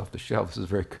 books off the shelf. This is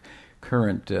very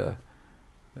current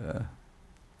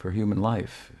for human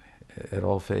life at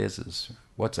all phases.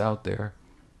 What's out there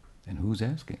and who's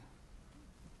asking?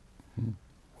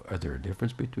 Are there a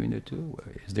difference between the two?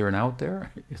 Is there an out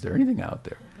there? Is there anything out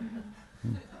there?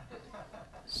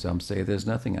 Some say there's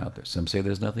nothing out there. Some say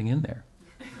there's nothing in there.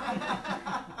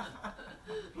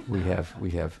 We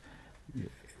have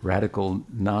radical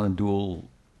non-dual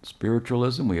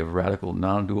spiritualism. We have radical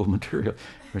non-dual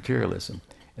materialism,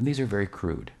 and these are very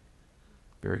crude,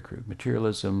 very crude.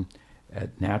 Materialism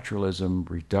at naturalism,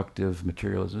 reductive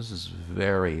materialism. This is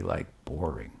very like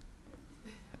boring.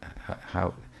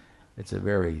 How it's a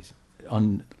very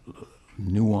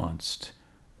nuanced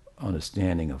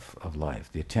understanding of life.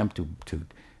 The attempt to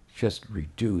just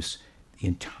reduce the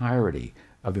entirety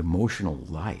of emotional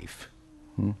life,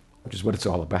 which is what it's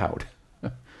all about,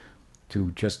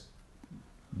 to just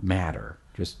matter,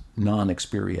 just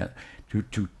non-experience,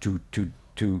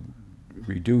 to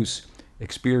reduce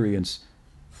experience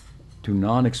to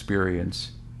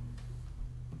non-experience.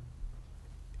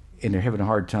 And they're having a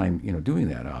hard time, doing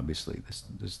that. Obviously, this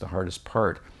is the hardest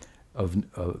part of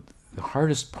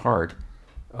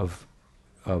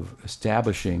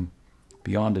establishing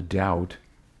beyond a doubt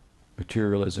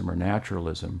materialism or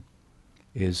naturalism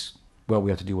is, well, we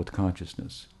have to deal with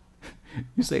consciousness.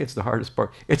 You say it's the hardest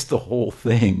part. It's the whole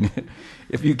thing.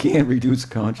 If you can't reduce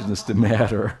consciousness to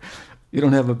matter, you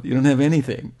don't have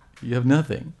anything. You have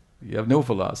nothing. You have no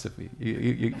philosophy.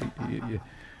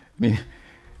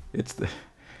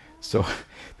 So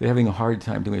they're having a hard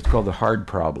time doing it. It's called the hard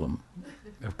problem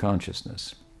of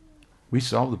consciousness. We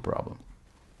solve the problem.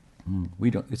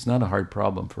 We don't. It's not a hard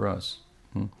problem for us.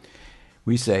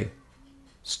 We say,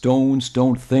 stones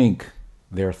don't think,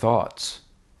 they're thoughts.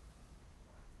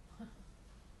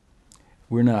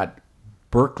 We're not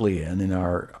Berkeleyan in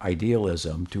our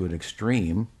idealism to an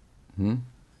extreme.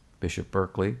 Bishop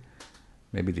Berkeley,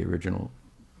 maybe the original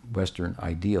Western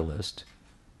idealist.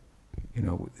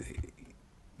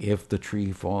 If the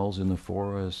tree falls in the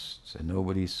forest and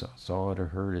nobody saw it or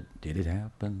heard it, did it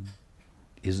happen?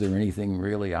 Is there anything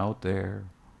really out there?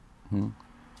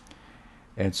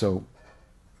 And so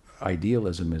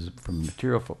idealism is from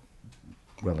material.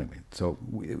 So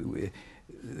you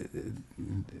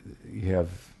have,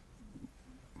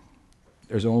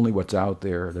 there's only what's out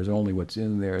there, there's only what's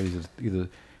in there. It's either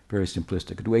very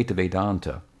simplistic. Advaita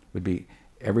Vedanta would be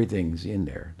everything's in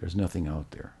there, there's nothing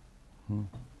out there.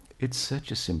 It's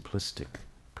such a simplistic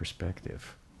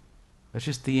perspective. That's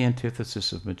just the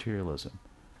antithesis of materialism.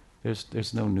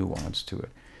 There's no nuance to it.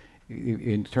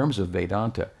 In terms of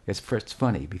Vedanta, it's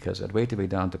funny because Advaita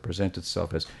Vedanta presents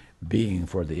itself as being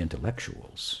for the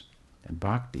intellectuals, and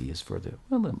Bhakti is for the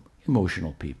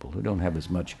emotional people who don't have as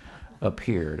much up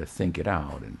here to think it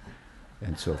out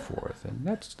and so forth. And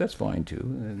that's fine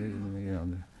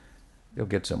too. They'll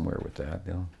get somewhere with that.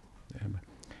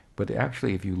 But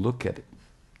actually, if you look at it,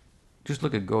 just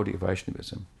look at Gaudiya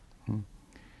Vaishnavism.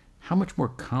 How much more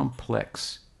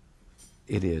complex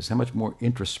it is, how much more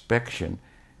introspection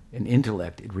and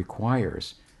intellect it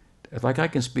requires. Like I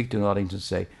can speak to an audience and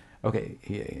say, okay,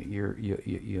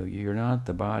 you're not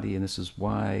the body, and this is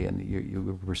why, and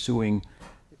you're pursuing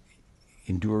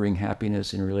enduring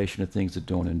happiness in relation to things that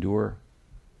don't endure.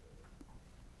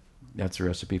 That's a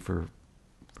recipe for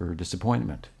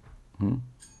disappointment.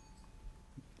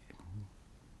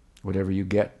 Whatever you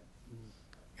get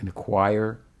and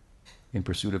acquire in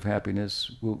pursuit of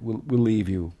happiness will leave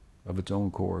you of its own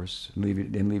course and leave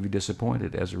you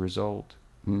disappointed as a result.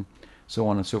 So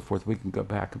on and so forth. We can go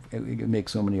back and make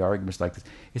so many arguments like this.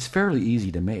 It's fairly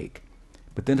easy to make.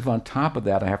 But then if on top of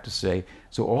that I have to say,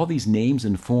 so all these names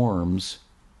and forms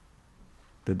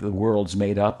that the world's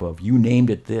made up of, you named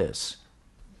it this.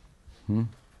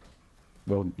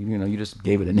 Well, you just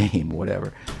gave it a name,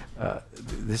 whatever.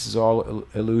 This is all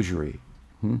illusory.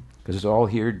 Because it's all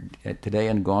here today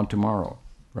and gone tomorrow,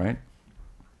 right?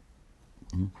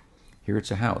 Here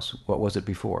it's a house. What was it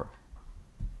before?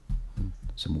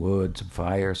 Some wood, some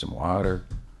fire, some water,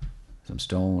 some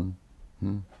stone.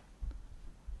 Of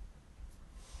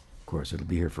course, it'll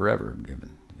be here forever,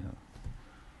 given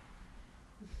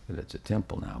that it's a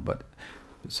temple now. But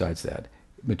besides that,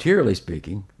 materially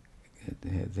speaking,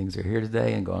 things are here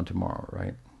today and gone tomorrow,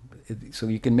 right? So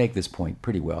you can make this point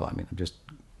pretty well. I mean, I'm just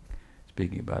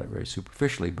speaking about it very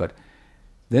superficially. But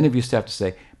then if you have to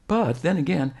say, but then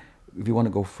again, if you want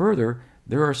to go further,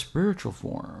 there are spiritual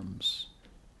forms.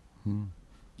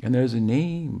 And there's a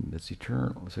name that's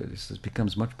eternal. So this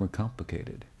becomes much more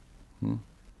complicated.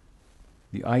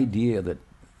 The idea that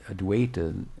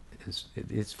Advaita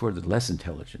it's for the less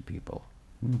intelligent people.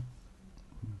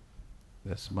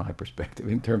 That's my perspective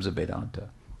in terms of Vedanta.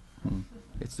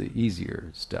 It's the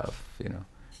easier stuff,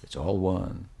 It's all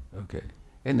one. Okay.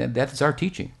 And that's our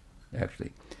teaching,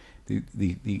 actually.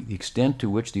 The extent to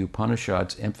which the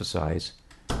Upanishads emphasize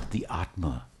the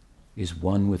Atma is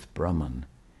one with Brahman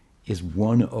is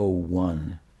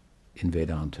 101 in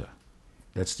Vedanta.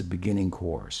 That's the beginning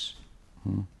course.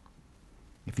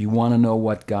 If you want to know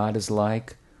what God is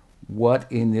like,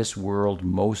 what in this world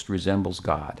most resembles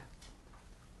God?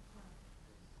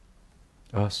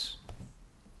 Us.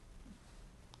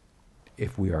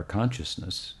 if we are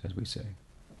consciousness, as we say.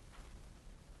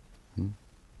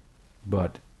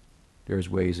 But there's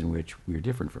ways in which we are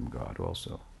different from God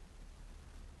also.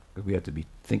 But we have to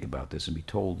think about this and be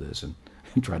told this and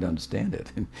try to understand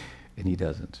it. And he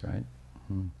doesn't, right?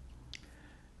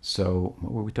 So,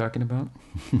 what were we talking about?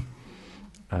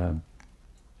 The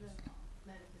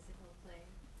metaphysical plane.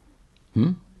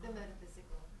 The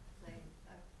metaphysical plane,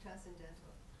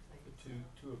 transcendental plane.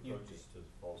 Two approaches to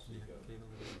false ego you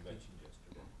mentioned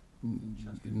yesterday.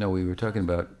 No, we were talking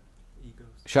about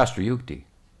Shastra Yukti.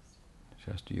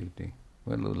 Shastra Yukti.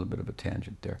 Went a little bit of a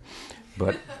tangent there.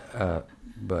 But,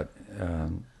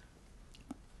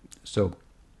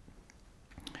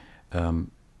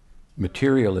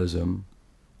 materialism,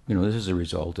 this is a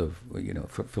result of,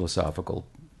 philosophical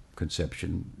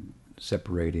conception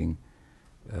separating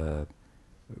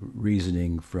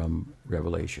reasoning from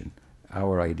revelation.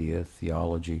 Our idea,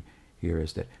 theology here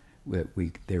is that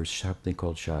there's something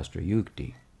called Shastra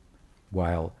Yukti,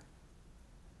 while,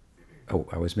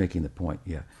 I was making the point,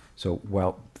 yeah. So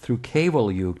while through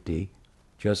Keval Yukti,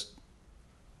 just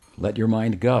let your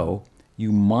mind go,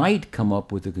 you might come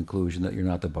up with the conclusion that you're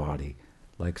not the body,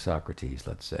 like Socrates,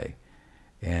 let's say.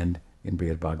 And in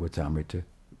Brihad Bhagavatamrita,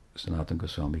 Sanatana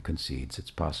Goswami concedes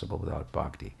it's possible without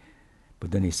bhakti.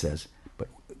 But then he says,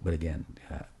 but again,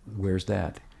 where's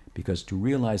that? Because to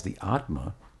realize the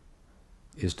Atma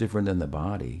is different than the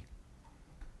body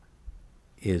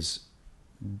is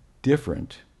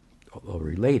different, although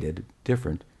related,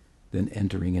 different than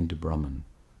entering into Brahman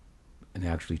and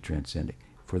actually transcending.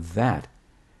 For that,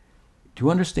 to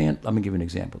understand, let me give you an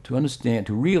example.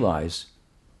 To realize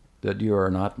that you are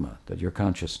an Atma, that you're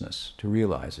consciousness, to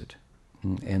realize it,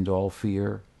 end all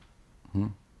fear,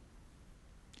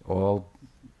 all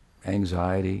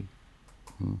anxiety.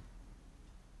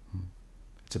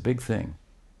 It's a big thing.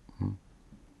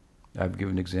 I've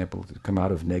given an example to come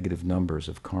out of negative numbers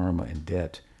of karma and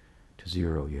debt to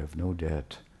zero. You have no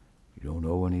debt. You don't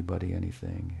owe anybody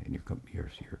anything, and you're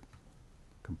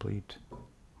complete.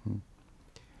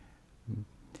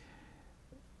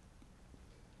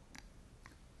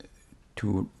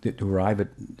 To arrive at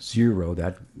zero,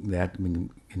 that in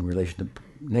relation to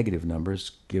negative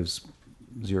numbers gives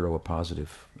zero a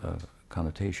positive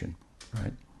connotation,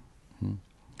 right?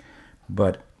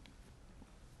 But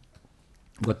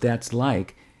what that's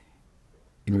like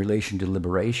in relation to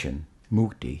liberation,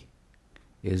 mukti,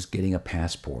 is getting a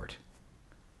passport.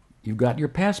 You've got your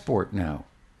passport now.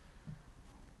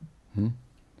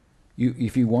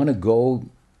 If you want to go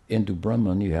into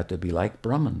Brahman, you have to be like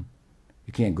Brahman.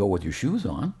 You can't go with your shoes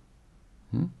on.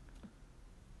 You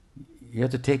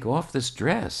have to take off this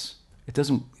dress. It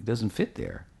doesn't fit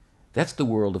there. That's the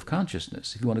world of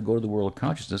consciousness. If you want to go to the world of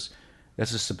consciousness,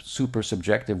 that's a super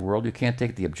subjective world. You can't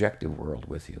take the objective world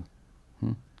with you.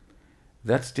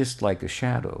 That's just like a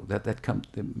shadow.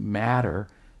 The matter,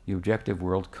 the objective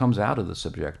world, comes out of the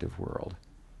subjective world.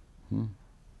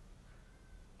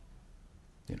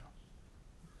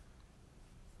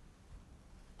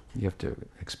 You have to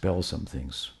expel some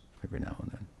things every now and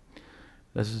then.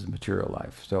 This is material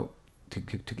life. So to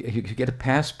get a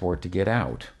passport to get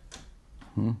out.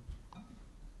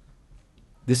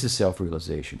 This is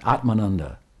self-realization.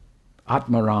 Atmananda.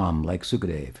 Atmaram, like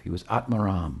Sukadev. He was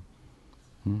Atmaram.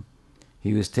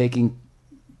 He was taking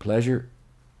pleasure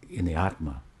in the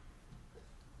Atma.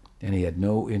 And he had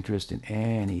no interest in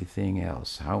anything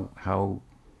else. How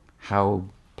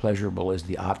pleasurable is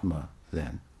the Atma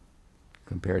then,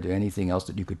 compared to anything else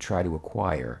that you could try to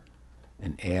acquire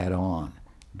and add on,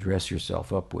 dress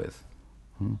yourself up with.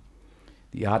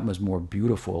 The Atma is more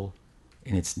beautiful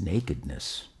in its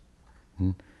nakedness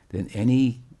than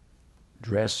any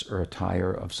dress or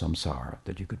attire of samsara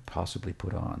that you could possibly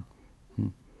put on.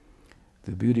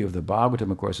 The beauty of the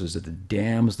Bhagavatam, of course, is that it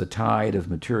dams the tide of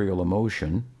material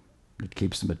emotion. It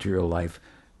keeps the material life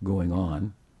going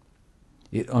on.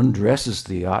 It undresses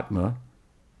the Atma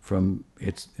from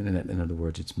its, in other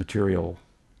words, its material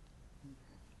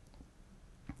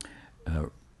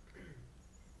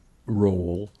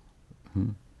role,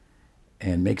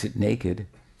 and makes it naked,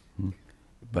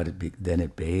 but then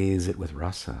it bathes it with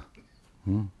rasa.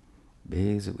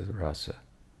 Bathes it with rasa,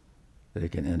 that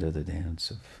it can enter the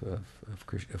dance of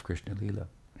Krishna Lila.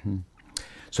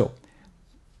 So,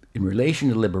 in relation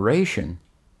to liberation,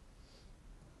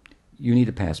 you need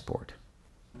a passport.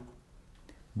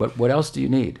 But what else do you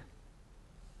need?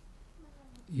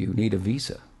 You need a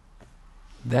visa.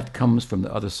 That comes from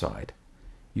the other side.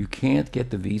 You can't get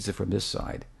the visa from this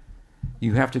side.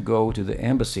 You have to go to the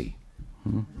embassy,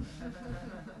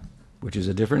 which is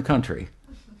a different country,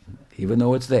 even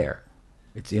though it's there.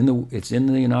 It's in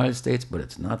the United States, but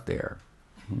it's not there.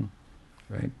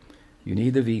 right? You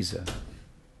need the visa.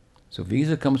 So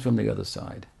visa comes from the other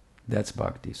side. That's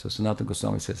bhakti. So Sanatana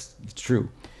Goswami says, it's true.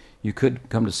 You could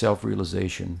come to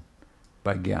self-realization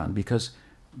by Gyan, because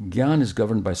Gyan is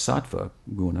governed by Sattva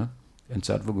Guna, and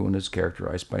Sattva Guna is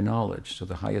characterized by knowledge. So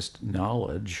the highest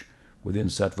knowledge within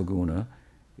Sattva Guna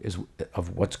is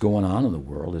of what's going on in the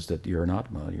world is that you're an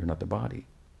Atma, you're not the body.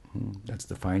 That's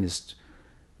the finest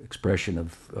expression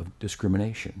of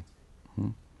discrimination.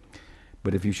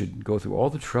 But if you should go through all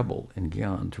the trouble in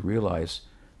Gyan to realize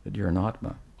that you're an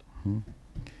Atma,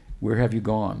 where have you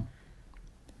gone?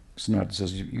 Sanatana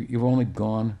says you've only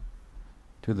gone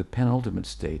to the penultimate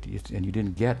state, and you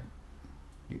didn't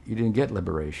get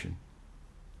liberation,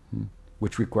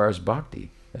 which requires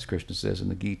bhakti, as Krishna says in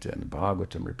the Gita and the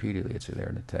Bhagavatam repeatedly. It's there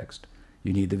in the text.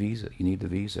 You need the visa. You need the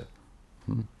visa.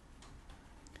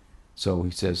 So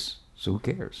he says, so who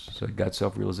cares? So he got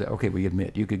self-realization. Okay, we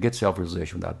admit you could get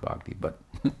self-realization without bhakti, but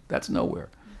that's nowhere.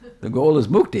 The goal is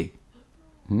mukti,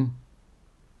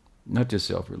 not just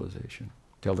self-realization.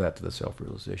 Tell that to the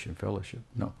Self-Realization Fellowship.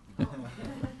 No.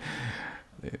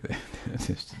 It's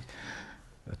just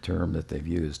a term that they've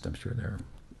used. I'm sure they're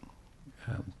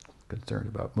concerned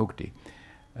about mukti.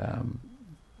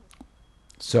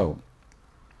 So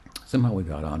somehow we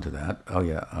got onto that. Oh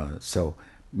yeah. So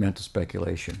mental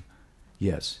speculation.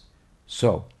 Yes.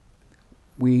 So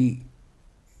we,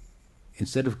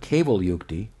 instead of Keval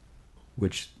Yukti,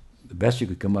 which the best you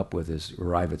could come up with is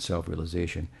arrive at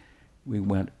self-realization,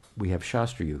 we have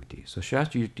Shastra Yukti. So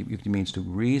Shastra Yukti means to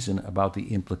reason about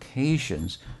the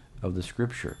implications of the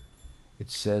scripture. It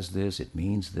says this, it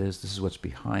means this is what's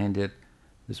behind it,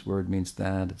 this word means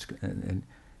that, and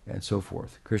so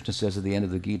forth. Krishna says at the end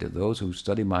of the Gita, those who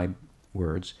study my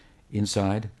words,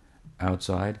 inside,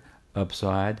 outside,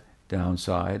 upside,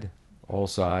 downside, all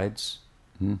sides,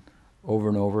 over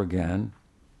and over again,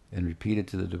 and repeat it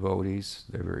to the devotees,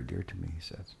 they're very dear to me, he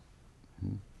says.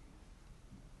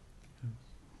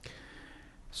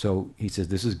 So he says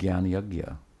this is Jnana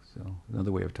Yajna. So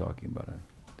another way of talking about it,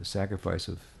 the sacrifice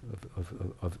of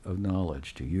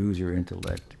knowledge, to use your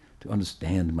intellect, to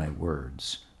understand my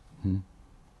words,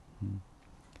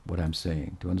 what I'm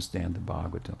saying, to understand the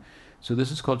Bhagavatam. So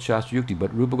this is called Shastra Yukti,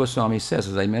 but Rupa Goswami says,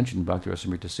 as I mentioned, Bhakti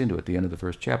Rasamrita Sindhu at the end of the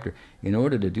first chapter, in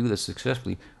order to do this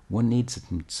successfully, one needs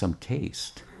some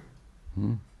taste.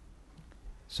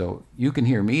 So you can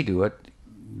hear me do it,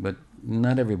 but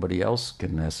not everybody else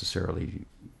can necessarily,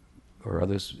 or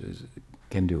others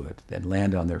can do it, and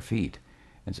land on their feet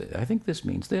and say, I think this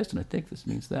means this, and I think this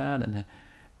means that.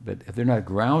 But if they're not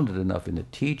grounded enough in the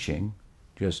teaching,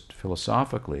 just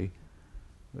philosophically,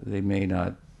 they may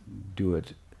not do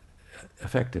it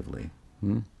effectively.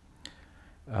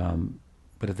 But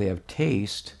if they have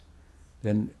taste,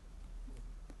 then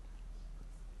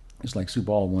it's like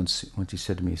Subal once he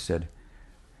said to me, he said,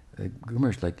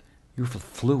 Gurumaharaj, like, you're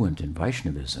fluent in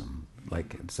Vaishnavism.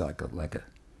 Like it's like a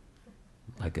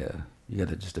you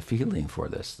got just a feeling for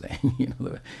this thing,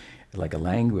 like a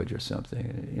language or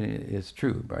something. It's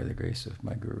true, by the grace of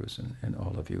my gurus and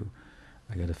all of you.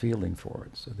 I got a feeling for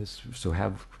it. So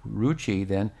have ruchi,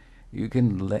 then you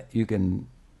can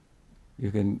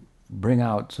bring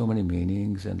out so many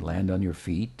meanings and land on your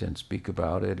feet and speak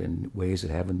about it in ways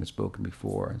that haven't been spoken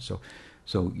before. And so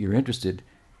you're interested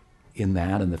in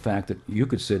that, and the fact that you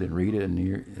could sit and read it, and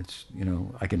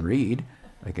I can read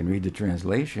the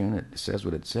translation. It says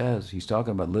what it says. He's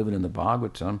talking about living in the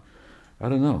Bhagavatam. I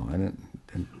don't know.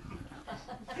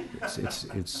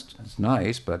 It's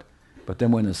nice, but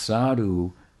then when a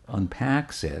sadhu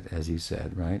unpacks it, as he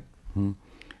said, right?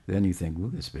 Then you think,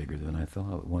 "Ooh, it's bigger than I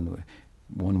thought." One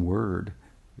word,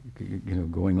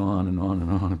 going on and on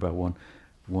and on about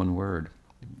one word.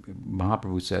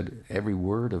 Mahaprabhu said every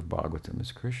word of Bhagavatam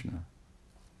is Krishna.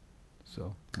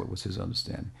 So what was his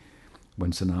understanding?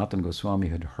 When Sanatana Goswami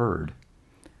had heard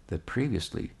that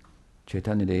previously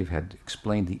Chaitanya Dev had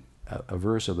explained a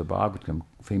verse of the Bhagavatam,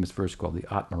 famous verse called the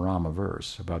Atmarama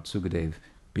verse, about Sukadev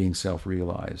being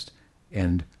self-realized,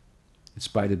 and in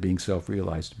spite of being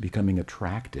self-realized, becoming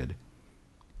attracted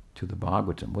to the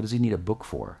Bhagavatam. What does he need a book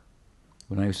for?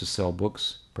 When I used to sell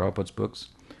books, Prabhupada's books,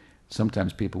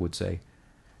 sometimes people would say,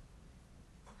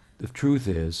 the truth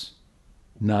is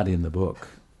not in the book.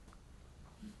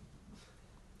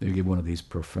 They give one of these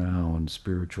profound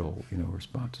spiritual,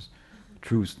 responses. The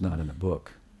truth's not in the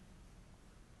book.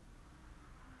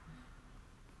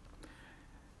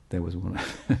 That was one.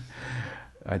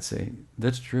 I'd say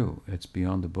that's true. It's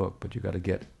beyond the book, but you got to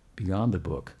get beyond the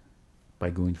book by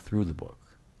going through the book.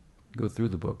 Go through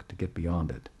the book to get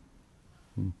beyond it.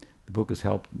 The book is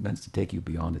meant to take you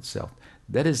beyond itself.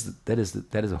 That is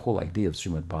the whole idea of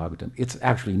Srimad Bhagavatam. It's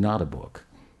actually not a book.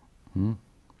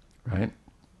 Right?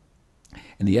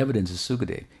 And the evidence is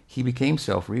Sukadeva. He became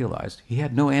self-realized. He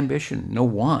had no ambition, no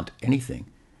want, anything.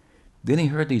 Then he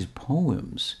heard these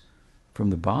poems from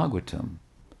the Bhagavatam,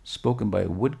 spoken by a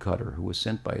woodcutter who was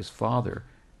sent by his father,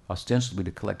 ostensibly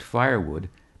to collect firewood,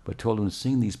 but told him to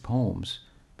sing these poems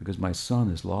because my son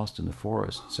is lost in the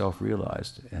forest,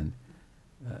 self-realized, and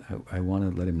I want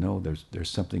to let him know there's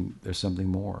something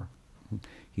more.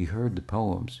 He heard the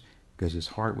poems because his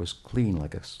heart was clean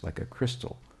like a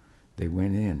crystal. They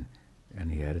went in,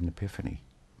 and he had an epiphany.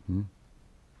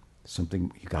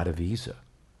 Something, you got a visa.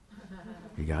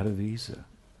 You got a visa.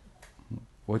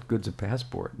 What good's a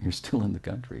passport? You're still in the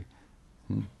country.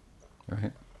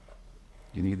 Right?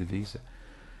 You need the visa.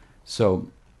 So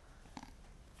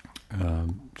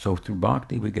through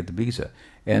bhakti we get the visa.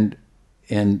 And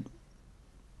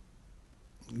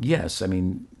yes, I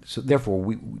mean, so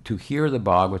therefore to hear the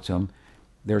Bhagavatam,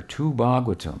 there are two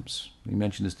Bhagavatams. We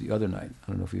mentioned this the other night. I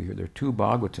don't know if you hear. There are two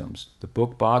Bhagavatams, the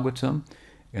book Bhagavatam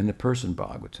and the person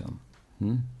Bhagavatam.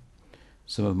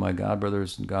 Some of my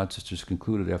godbrothers and godsisters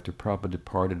concluded after Prabhupada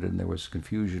departed and there was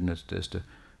confusion as to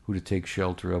who to take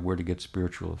shelter of, where to get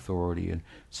spiritual authority, and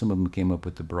some of them came up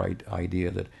with the bright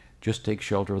idea that just take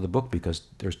shelter of the book because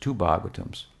there's two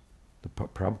Bhagavatams. The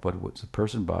Prabhupada was the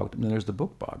person Bhagavatam, and then there's the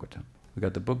book Bhagavatam. We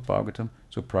got the book Bhagavatam,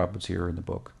 so Prabhupada's here in the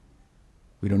book.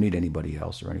 We don't need anybody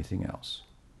else or anything else.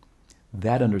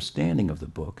 That understanding of the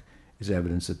book is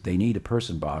evidence that they need a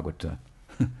person Bhagavata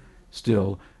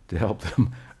still to help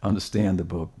them understand the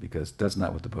book, because that's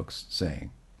not what the book's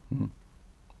saying. The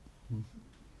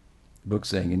book's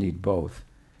saying you need both,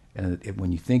 and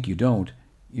when you think you don't,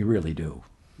 you really do.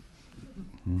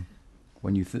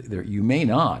 When you may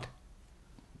not,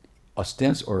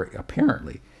 ostensibly or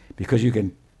apparently, because you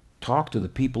can talk to the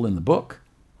people in the book.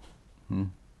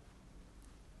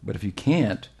 But if you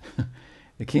can't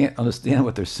understand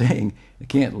what they're saying, you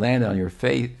can't land on your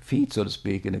feet, so to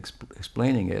speak, in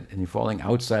explaining it, and you're falling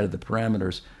outside of the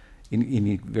parameters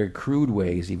in very crude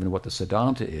ways, even what the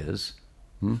Siddhanta is,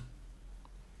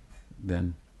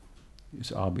 then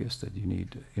it's obvious that you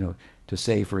need, to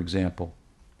say, for example,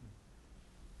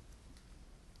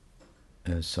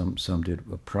 as some did,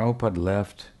 Prabhupada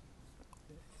left,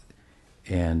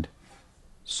 and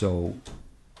so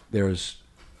there's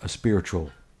a spiritual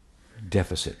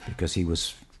deficit because he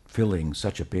was filling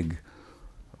such a big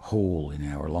hole in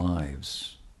our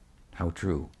lives. How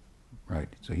true, right?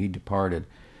 So he departed.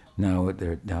 Now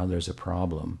there's a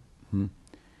problem.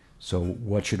 So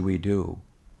what should we do?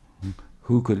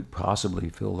 Who could possibly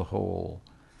fill the hole?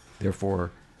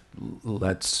 Therefore,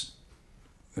 let's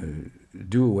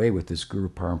do away with this Guru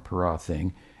Parampara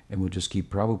thing, and we'll just keep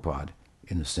Prabhupada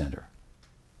in the center.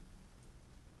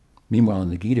 Meanwhile, in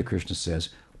the Gita, Krishna says,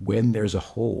 when there's a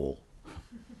hole,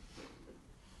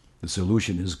 the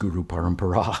solution is Guru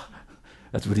Parampara.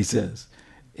 That's what he says.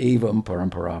 Evam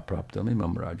Parampara Praptam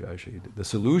Imam Rajashi. The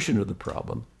solution of the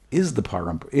problem is the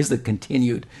parampara, is the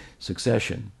continued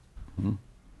succession.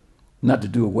 Not to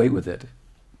do away with it.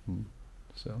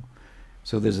 So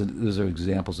those are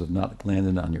examples of not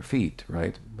landing on your feet,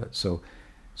 right? But so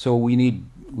we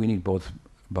need both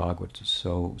Bhagavatas.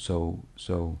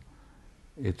 So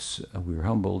it's we're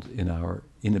humbled in our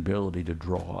inability to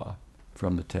draw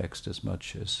from the text as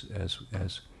much as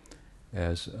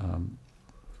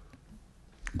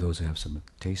those who have some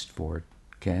taste for it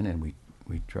can, and we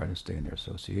try to stay in their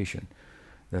association.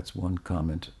 That's one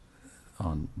comment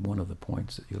on one of the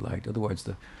points that you liked. Otherwise,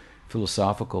 the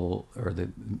philosophical or the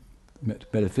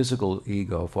metaphysical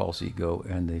ego, false ego,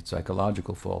 and the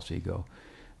psychological false ego,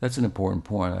 that's an important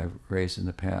point I've raised in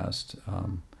the past,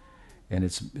 and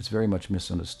it's very much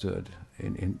misunderstood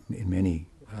in many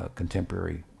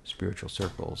contemporary spiritual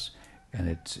circles, and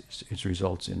it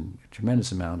results in a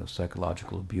tremendous amount of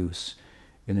psychological abuse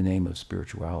in the name of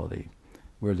spirituality,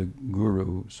 where the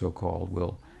guru, so-called,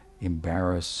 will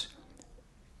embarrass.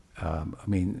 I'll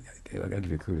give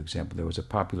you a crude example. There was a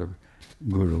popular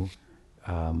guru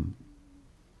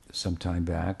some time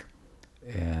back,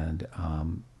 and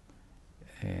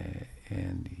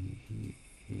he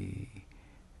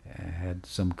had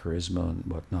some charisma and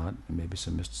whatnot, maybe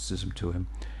some mysticism to him,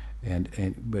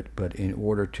 but in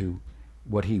order to,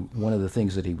 one of the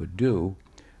things that he would do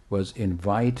was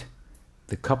invite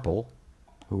the couple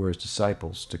who were his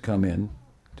disciples to come in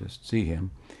to see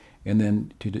him, and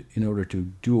then in order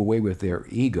to do away with their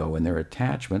ego and their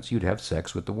attachments, you'd have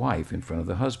sex with the wife in front of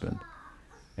the husband.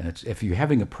 And if you're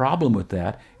having a problem with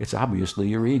that, it's obviously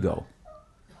your ego.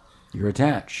 You're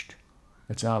attached.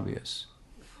 It's obvious.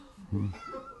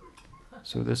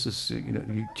 So this is,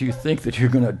 do you think that you're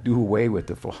going to do away with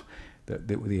the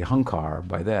the ahankar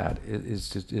by that is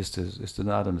to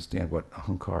not understand what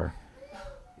ahankar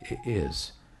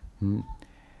is.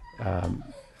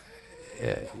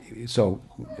 So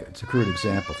it's a crude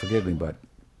example, forgive me, but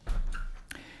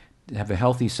to have a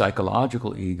healthy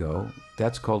psychological ego,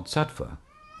 that's called sattva,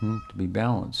 to be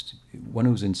balanced. One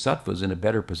who's in sattva is in a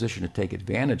better position to take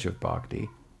advantage of bhakti,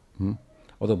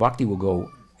 although bhakti will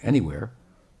go anywhere.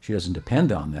 She doesn't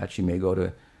depend on that. She may go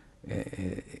to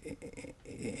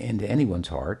into anyone's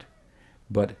heart,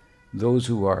 but those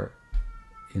who are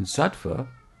in sattva,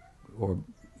 or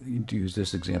to use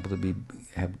this example,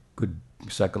 have good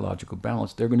psychological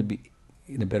balance, they're going to be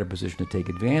in a better position to take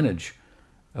advantage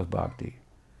of bhakti.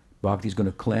 Bhakti is going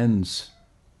to cleanse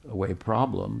away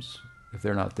problems. If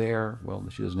they're not there, well,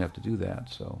 she doesn't have to do that.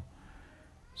 So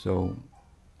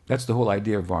that's the whole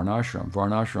idea of varnashram.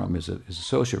 Varnashram is a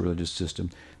social religious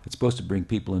system that's supposed to bring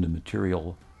people into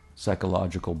material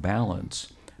psychological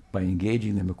balance by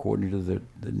engaging them according to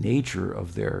the nature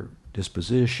of their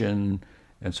disposition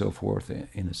and so forth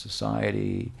in a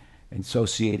society, and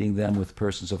associating them with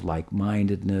persons of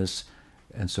like-mindedness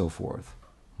and so forth.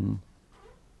 So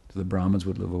the Brahmins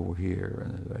would live over here,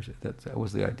 and that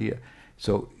was the idea.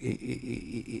 So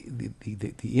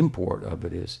the import of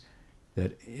it is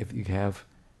that if you have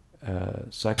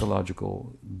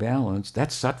psychological balance,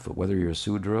 that's sattva, whether you're a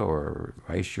Sudra or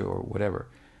Vaishya or whatever,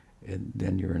 and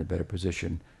then you're in a better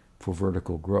position for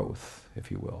vertical growth,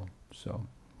 if you will. So,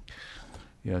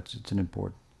 yeah, it's an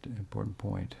important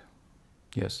point.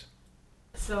 Yes.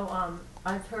 So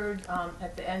I've heard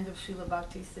at the end of Srila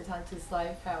Bhaktisiddhanta's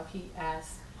life how he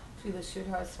asked Srila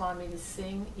Sridhar Swami to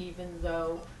sing, even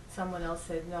though someone else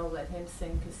said, no, let him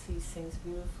sing because he sings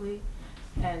beautifully.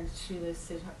 And Srila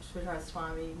Sridhar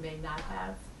Swami may not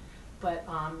have, but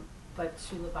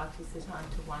Srila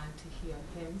Bhaktisiddhanta wanted to hear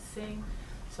him sing.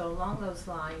 So along those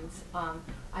lines,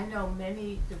 I know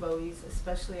many devotees,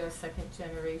 especially our second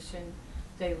generation,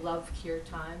 they love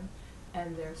kirtan,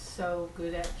 and they're so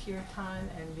good at kirtan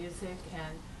and music,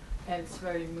 and it's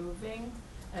very moving.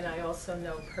 And I also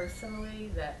know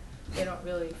personally that they don't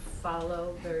really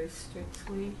follow very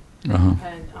strictly,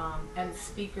 and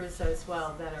speakers as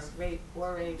well that are great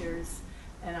orators,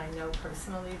 and I know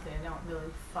personally they don't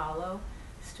really follow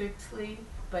strictly,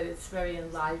 but it's very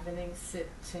enlivening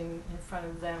sitting in front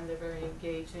of them. They're very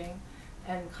engaging,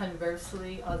 and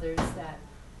conversely, others that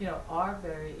are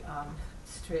very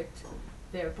strict,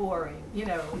 they're boring. You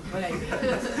know what I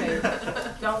mean? They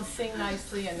don't sing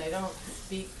nicely, and they don't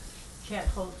speak, can't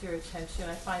hold your attention.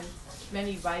 I find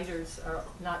many writers are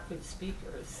not good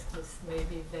speakers because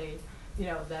maybe they,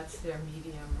 that's their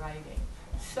medium, writing.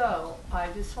 So I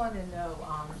just want to know,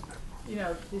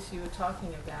 this you were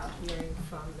talking about hearing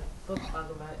from the book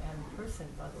Bhagavat and person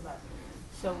Bhagavat.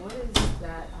 So what is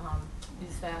that?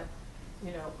 Is that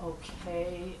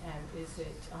okay? And is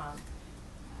it?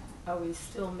 Are we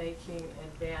still making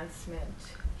advancement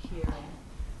hearing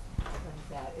like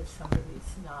that if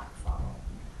somebody's not following?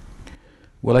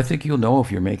 Well, I think you'll know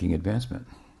if you're making advancement.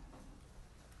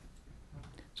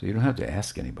 So you don't have to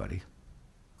ask anybody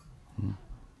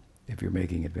if you're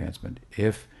making advancement.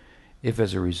 If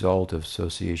as a result of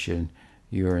association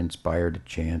you're inspired to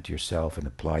chant yourself and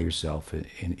apply yourself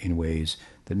in ways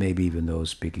that maybe even those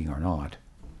speaking are not,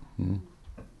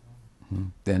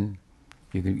 then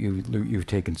you've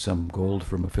taken some gold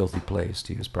from a filthy place,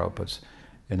 to use Prabhupada's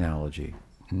analogy.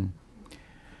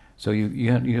 So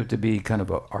you have to be kind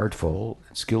of artful,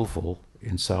 skillful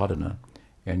in sadhana,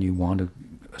 and you want to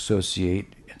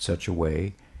associate in such a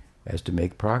way as to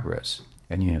make progress.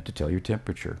 And you have to tell your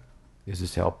temperature. Is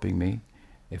this helping me?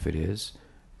 If it is,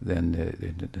 then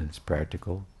it's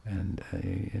practical, and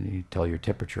you tell your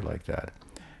temperature like that.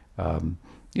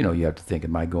 You have to think,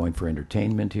 am I going for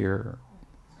entertainment here?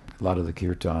 A lot of the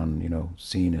kirtan,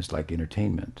 scene is like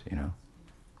entertainment,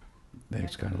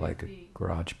 It's kind of like a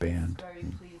garage band. It's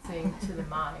very pleasing to the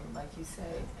mind, like you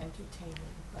say, entertainment,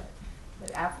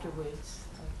 but afterwards,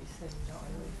 like you said, you don't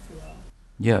really feel.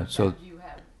 Yeah, so you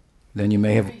have then you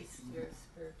may have your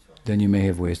spiritual. then you may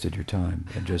have wasted your time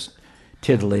and just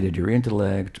titillated your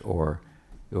intellect, or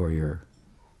your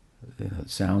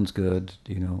sounds good,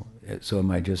 So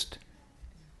am I just,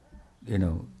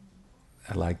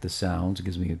 I like the sounds, it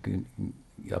gives me a good,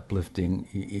 uplifting,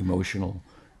 emotional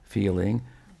feeling,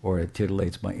 or it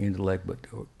titillates my intellect, but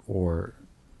or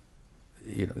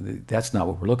that's not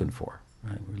what we're looking for,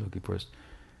 right? We're looking for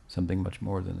something much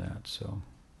more than that. So,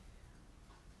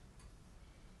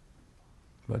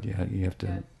 but you have to.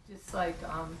 Yeah, just like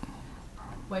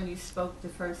when you spoke the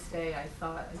first day, I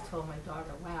told my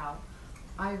daughter, wow,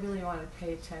 I really want to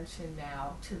pay attention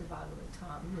now to the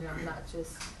Bhagavatam, not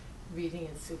just reading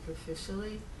it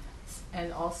superficially.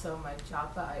 And also my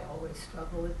japa, I always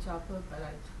struggle with japa, but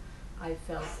I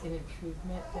felt an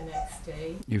improvement the next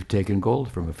day. You've taken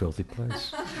gold from a filthy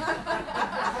place.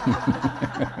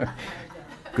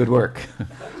 Good work.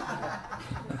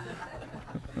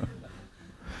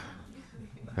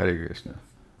 Hare Krishna.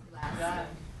 God.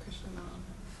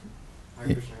 Hare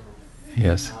Krishna.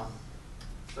 Yes.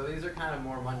 So these are kind of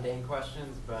more mundane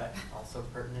questions, but also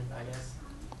pertinent, I guess.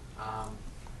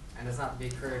 And it's not to be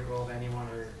critical of anyone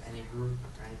or any group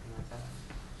or anything like that.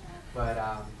 But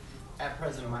at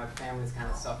present, my family's kind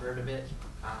of suffered a bit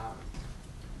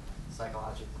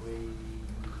psychological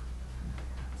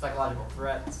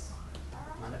threats,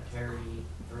 monetary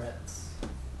threats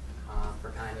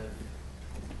for kind of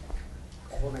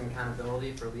holding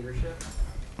accountability for leadership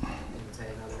in, say,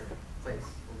 another place,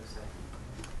 we'll just say.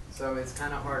 So it's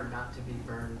kind of hard not to be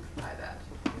burned by that.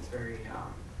 It's very,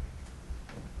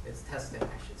 it's testing,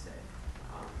 I should say.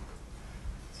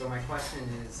 So my question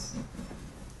is,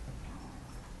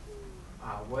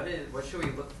 what should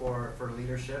we look for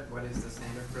leadership? What is the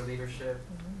standard for leadership?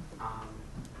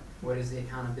 What is the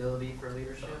accountability for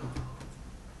leadership?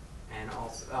 And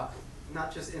also,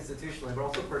 not just institutionally, but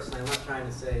also personally. I'm not trying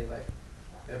to say like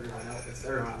everyone else. It's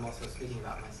everyone. I'm also speaking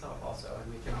about myself also.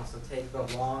 And we can also take the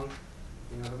long,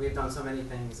 we've done so many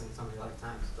things in so many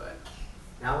lifetimes, but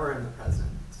now we're in the present.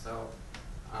 So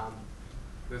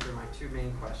those are my two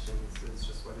main questions. Is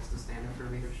just what is the standard for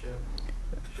leadership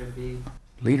should be.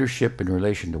 Leadership in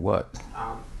relation to what?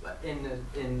 In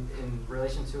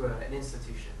relation to an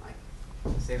institution, like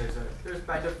say there's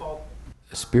by default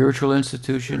A spiritual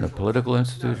institution, a political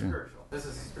institution? No, spiritual. This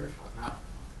is spiritual, not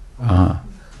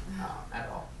at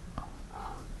all.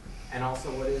 And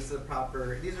also, what is the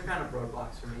proper? These are kind of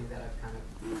roadblocks for me that I kind of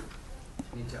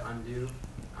need to undo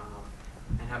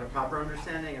and have a proper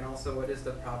understanding. And also, what is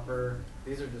the proper?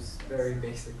 These are just very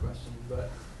basic questions, but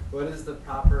what is the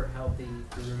proper, healthy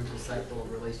guru-disciple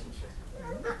relationship?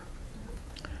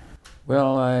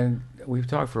 Well, we've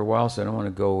talked for a while, so I don't want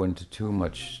to go into too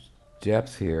much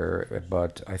depth here,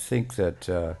 but I think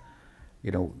that,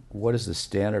 what is the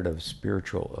standard of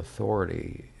spiritual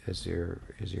authority is your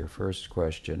first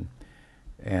question.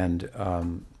 And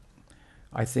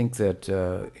I think that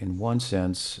in one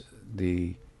sense,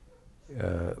 who's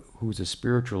a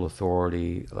spiritual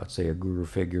authority, let's say a guru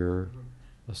figure,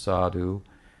 a sadhu,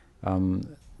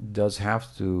 does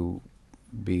have to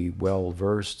be well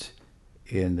versed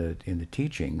in the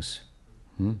teachings,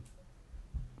 to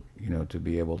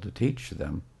be able to teach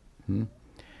them,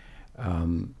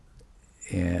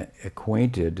 and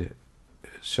acquainted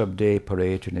shabde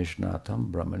pare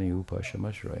nishnatam brahmani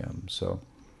upashamashrayam. So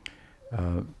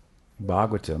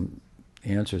Bhagavatam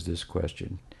answers this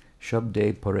question.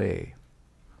 Shabde pare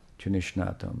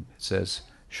nishnatam. It says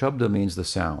shabda means the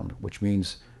sound, which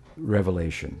means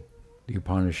revelation, the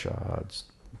Upanishads,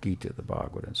 Gita, the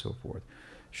Bhagavad, and so forth.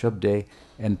 Shabde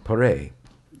and pare.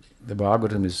 The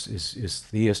Bhagavatam is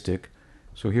theistic,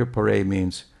 so here pare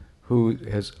means who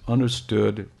has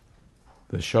understood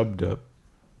the Shabda,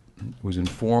 who's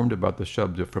informed about the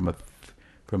Shabda from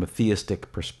a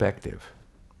theistic perspective,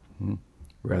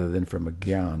 rather than from a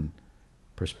Gyan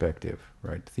perspective,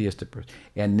 right? Theistic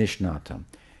and Nishnatam.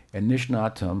 And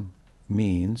Nishnatam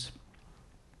means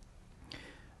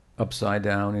upside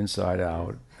down, inside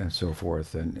out, and so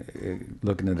forth, and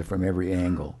looking at it from every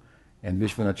angle. And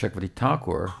Vishwanath Chakravarti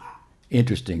Thakur,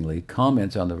 interestingly,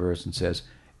 comments on the verse and says,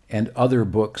 and other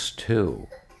books too.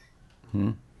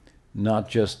 Not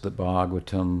just the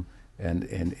Bhagavatam,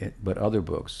 but other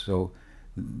books. So,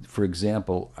 for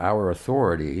example, our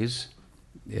authorities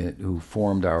who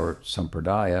formed our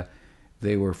Sampradaya,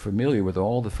 they were familiar with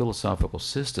all the philosophical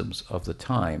systems of the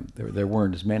time. There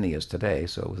weren't as many as today,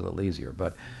 so it was a little easier,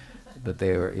 but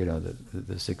they were,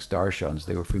 the six darshans,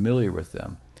 they were familiar with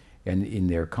them. And in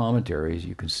their commentaries,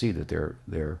 you can see that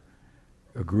they're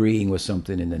agreeing with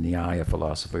something in the Nyaya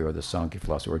philosophy or the Sankhya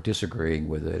philosophy, or disagreeing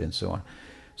with it, and so on.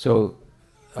 So,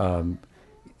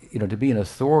 to be an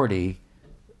authority,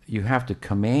 you have to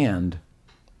command,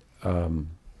 what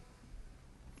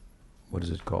is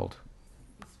it called?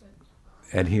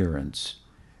 Adherence,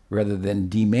 rather than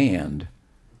demand.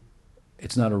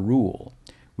 It's not a rule.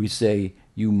 We say,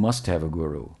 you must have a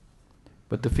guru.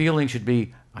 But the feeling should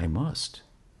be, I must.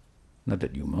 Not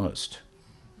that you must,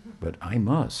 but I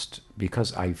must,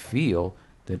 because I feel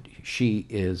that she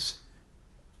is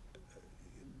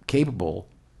capable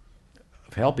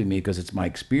of helping me, because it's my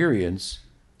experience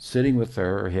sitting with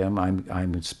her or him.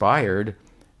 I'm inspired,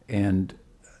 and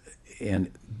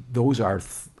those are.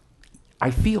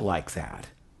 I feel like that.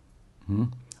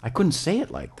 I couldn't say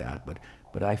it like that,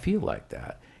 but I feel like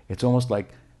that. It's almost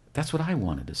like That's what I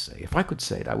wanted to say. If I could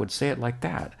say it, I would say it like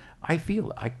that. I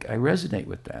feel, I resonate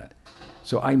with that.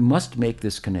 So I must make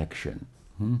this connection.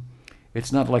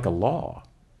 It's not like a law.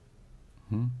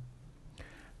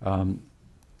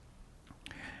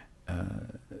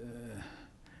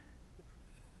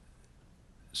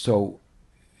 So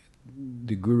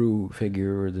the guru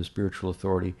figure or the spiritual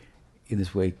authority in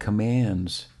this way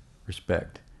commands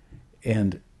respect.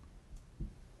 And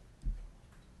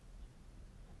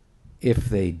if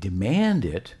they demand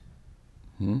it,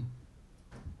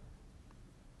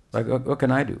 like what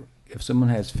can I do? If someone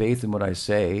has faith in what I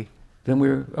say, then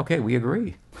we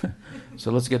agree.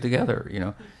 So let's get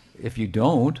together, If you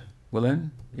don't, well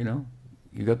then,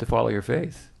 you got to follow your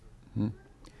faith.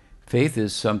 Faith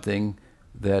is something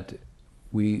that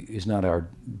is not our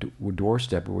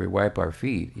doorstep where we wipe our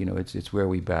feet. It's where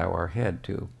we bow our head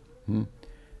to.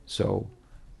 So,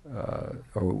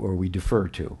 or we defer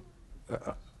to.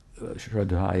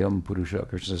 Shraddhayam Purusha,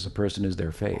 Krishna says a person is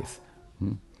their faith.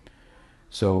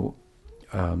 So,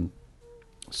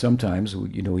 sometimes,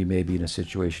 we may be in a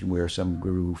situation where some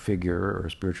guru figure or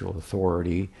spiritual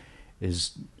authority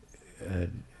is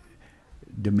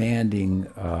demanding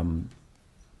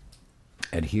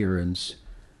adherence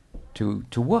to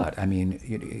what? I mean,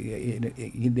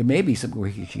 there may be something where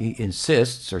he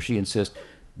insists, or she insists,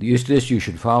 this you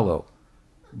should follow.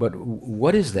 But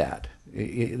what is that?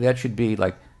 That should be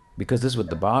like, because this is what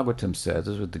the Bhagavatam says,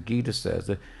 this is what the Gita says.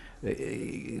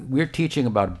 We're teaching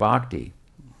about bhakti,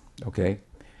 okay?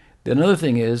 Another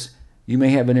thing is, you may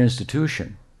have an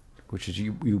institution, which is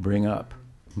you bring up.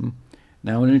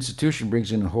 Now, an institution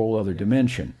brings in a whole other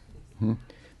dimension. The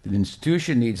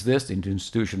institution needs this, the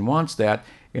institution wants that,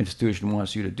 the institution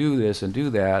wants you to do this and do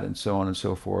that, and so on and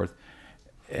so forth.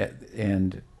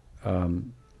 And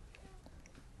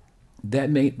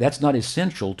that's not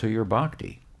essential to your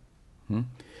bhakti.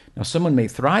 Now, someone may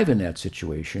thrive in that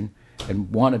situation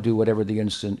and want to do whatever the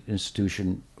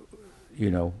institution,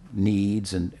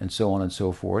 needs, and so on and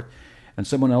so forth, and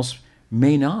someone else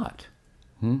may not,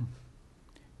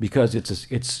 because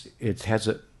it has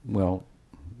a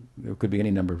there could be any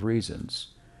number of reasons,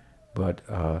 but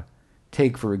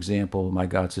take for example my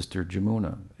god sister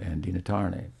Jamuna and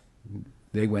Dinatarne.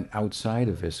 They went outside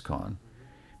of ISKCON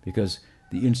because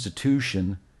the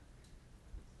institution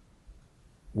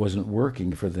wasn't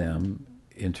working for them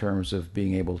in terms of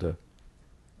being able to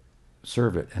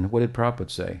serve it. And what did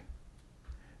Prabhupada say?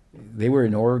 They were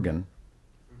in Oregon,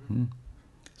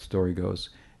 story goes,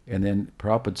 and then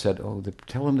Prabhupada said,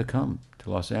 tell them to come to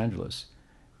Los Angeles.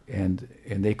 And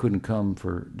they couldn't come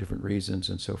for different reasons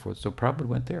and so forth. So Prabhupada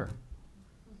went there.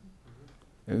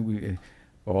 And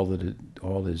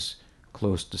all his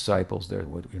close disciples there,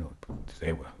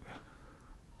 they were,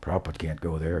 Prabhupada can't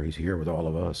go there. He's here with all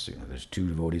of us. There's two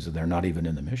devotees, and they're not even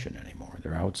in the mission anymore.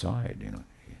 They're outside.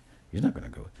 He's not going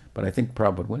to go. But I think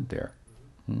Prabhupada went there.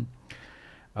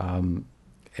 And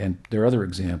there are other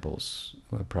examples.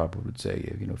 Prabhupada would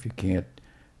say, if you can't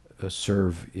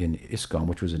serve in ISKCON,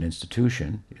 which was an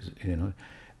institution,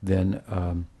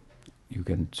 then you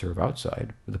can serve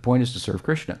outside. But the point is to serve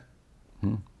Krishna,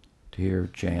 to hear,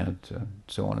 chant,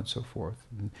 so on and so forth,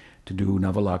 to do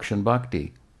Navalakshan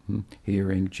Bhakti,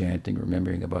 hearing, chanting,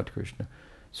 remembering about Krishna,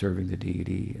 serving the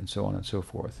deity, and so on and so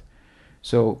forth.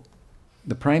 So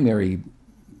the primary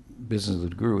business of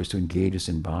the guru is to engage us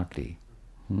in bhakti.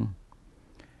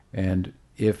 And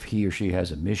if he or she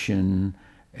has a mission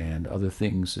and other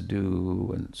things to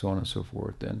do and so on and so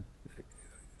forth, then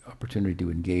opportunity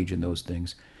to engage in those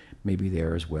things may be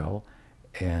there as well.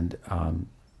 And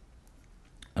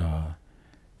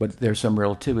but there's some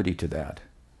relativity to that.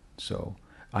 So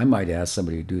I might ask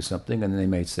somebody to do something, and they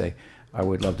may say, I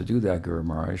would love to do that, Guru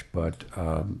Maharaj, but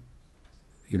I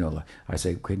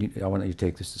say, I want you to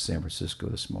take this to San Francisco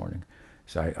this morning.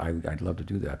 So I'd love to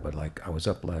do that, but I was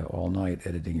up all night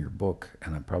editing your book,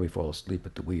 and I'd probably fall asleep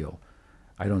at the wheel.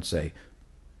 I don't say,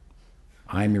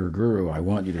 I'm your guru, I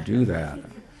want you to do that.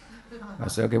 I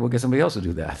say, okay, we'll get somebody else to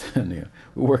do that. And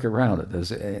we'll work around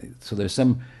it. So there's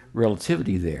some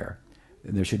relativity there.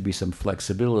 And there should be some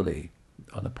flexibility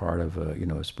on the part of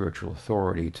a spiritual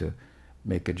authority to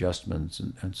make adjustments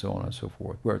and so on and so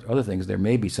forth. Whereas other things, there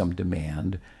may be some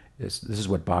demand. This is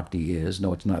what bhakti is.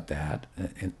 No, it's not that,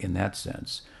 in that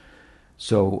sense.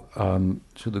 So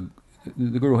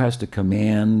the guru has to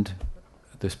command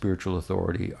the spiritual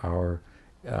authority, our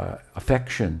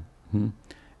affection,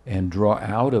 and draw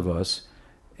out of us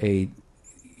a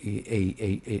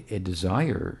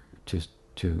desire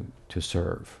to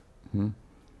serve.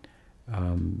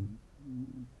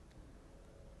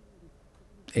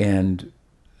 And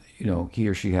he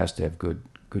or she has to have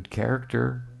good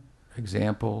character,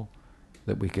 example,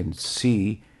 that we can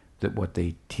see that what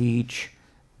they teach,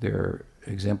 they're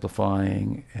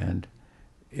exemplifying, and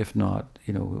if not,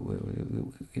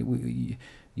 you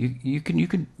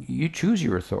choose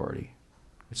your authority.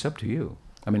 It's up to you.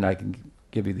 I mean, I can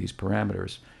give you these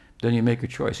parameters. Then you make a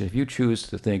choice. And if you choose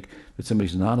to think that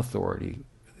somebody's not authority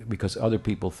because other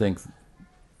people think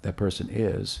that person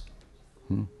is,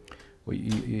 well,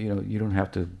 you don't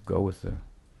have to go with the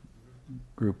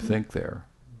group think there.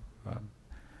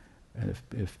 And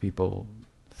if people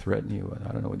threaten you,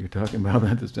 I don't know what you're talking about.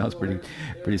 That sounds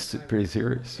pretty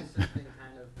serious.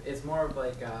 It's more of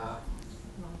like,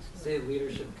 say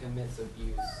leadership commits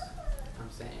abuse, I'm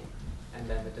saying, and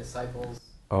then the disciples.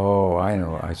 Oh, I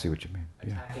know. I see what you mean.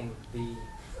 Attacking the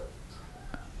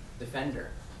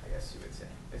defender, I guess you would say.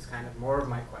 It's kind of more of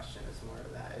my question. It's more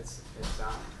of that. It's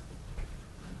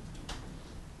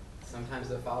sometimes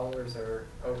the followers are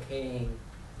okaying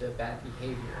the bad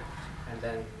behavior, and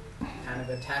then kind of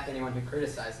attack anyone who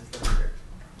criticizes the leader.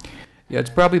 Yeah, it's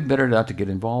probably better not to get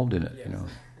involved in it. Yes.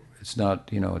 It's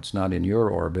not in your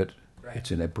orbit. Right.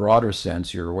 It's in a broader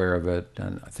sense. You're aware of it,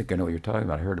 and I think I know what you're talking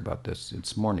about. I heard about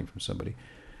this morning from somebody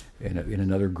in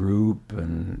another group,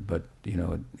 but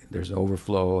there's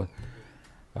overflow.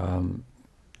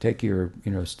 Take your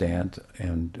stand,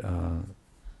 and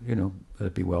let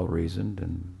it be well reasoned.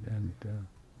 And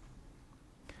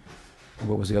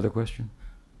what was the other question?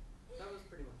 That was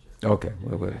pretty much it. Okay,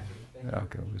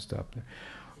 we'll stop there.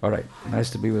 All right,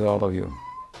 nice to be with all of you.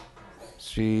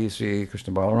 Sri Sri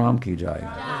Krishna Balaram ki jai.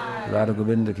 Radha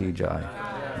Govinda ki jai.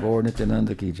 Gaur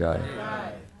Nityananda ki jai.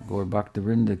 Gaur Bhakta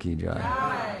Vrinda ki jai.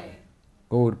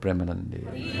 Gaur Premanande.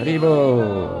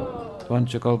 Haribo.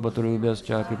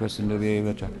 Panchakalpatarubhyascha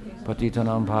kripasindhavyevacha.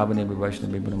 Patitanam bhavane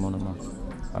vaishnavi brahmanama.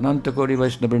 Anantakori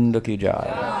Vaishnavrinda ki jai.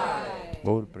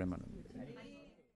 Gaur Premanande.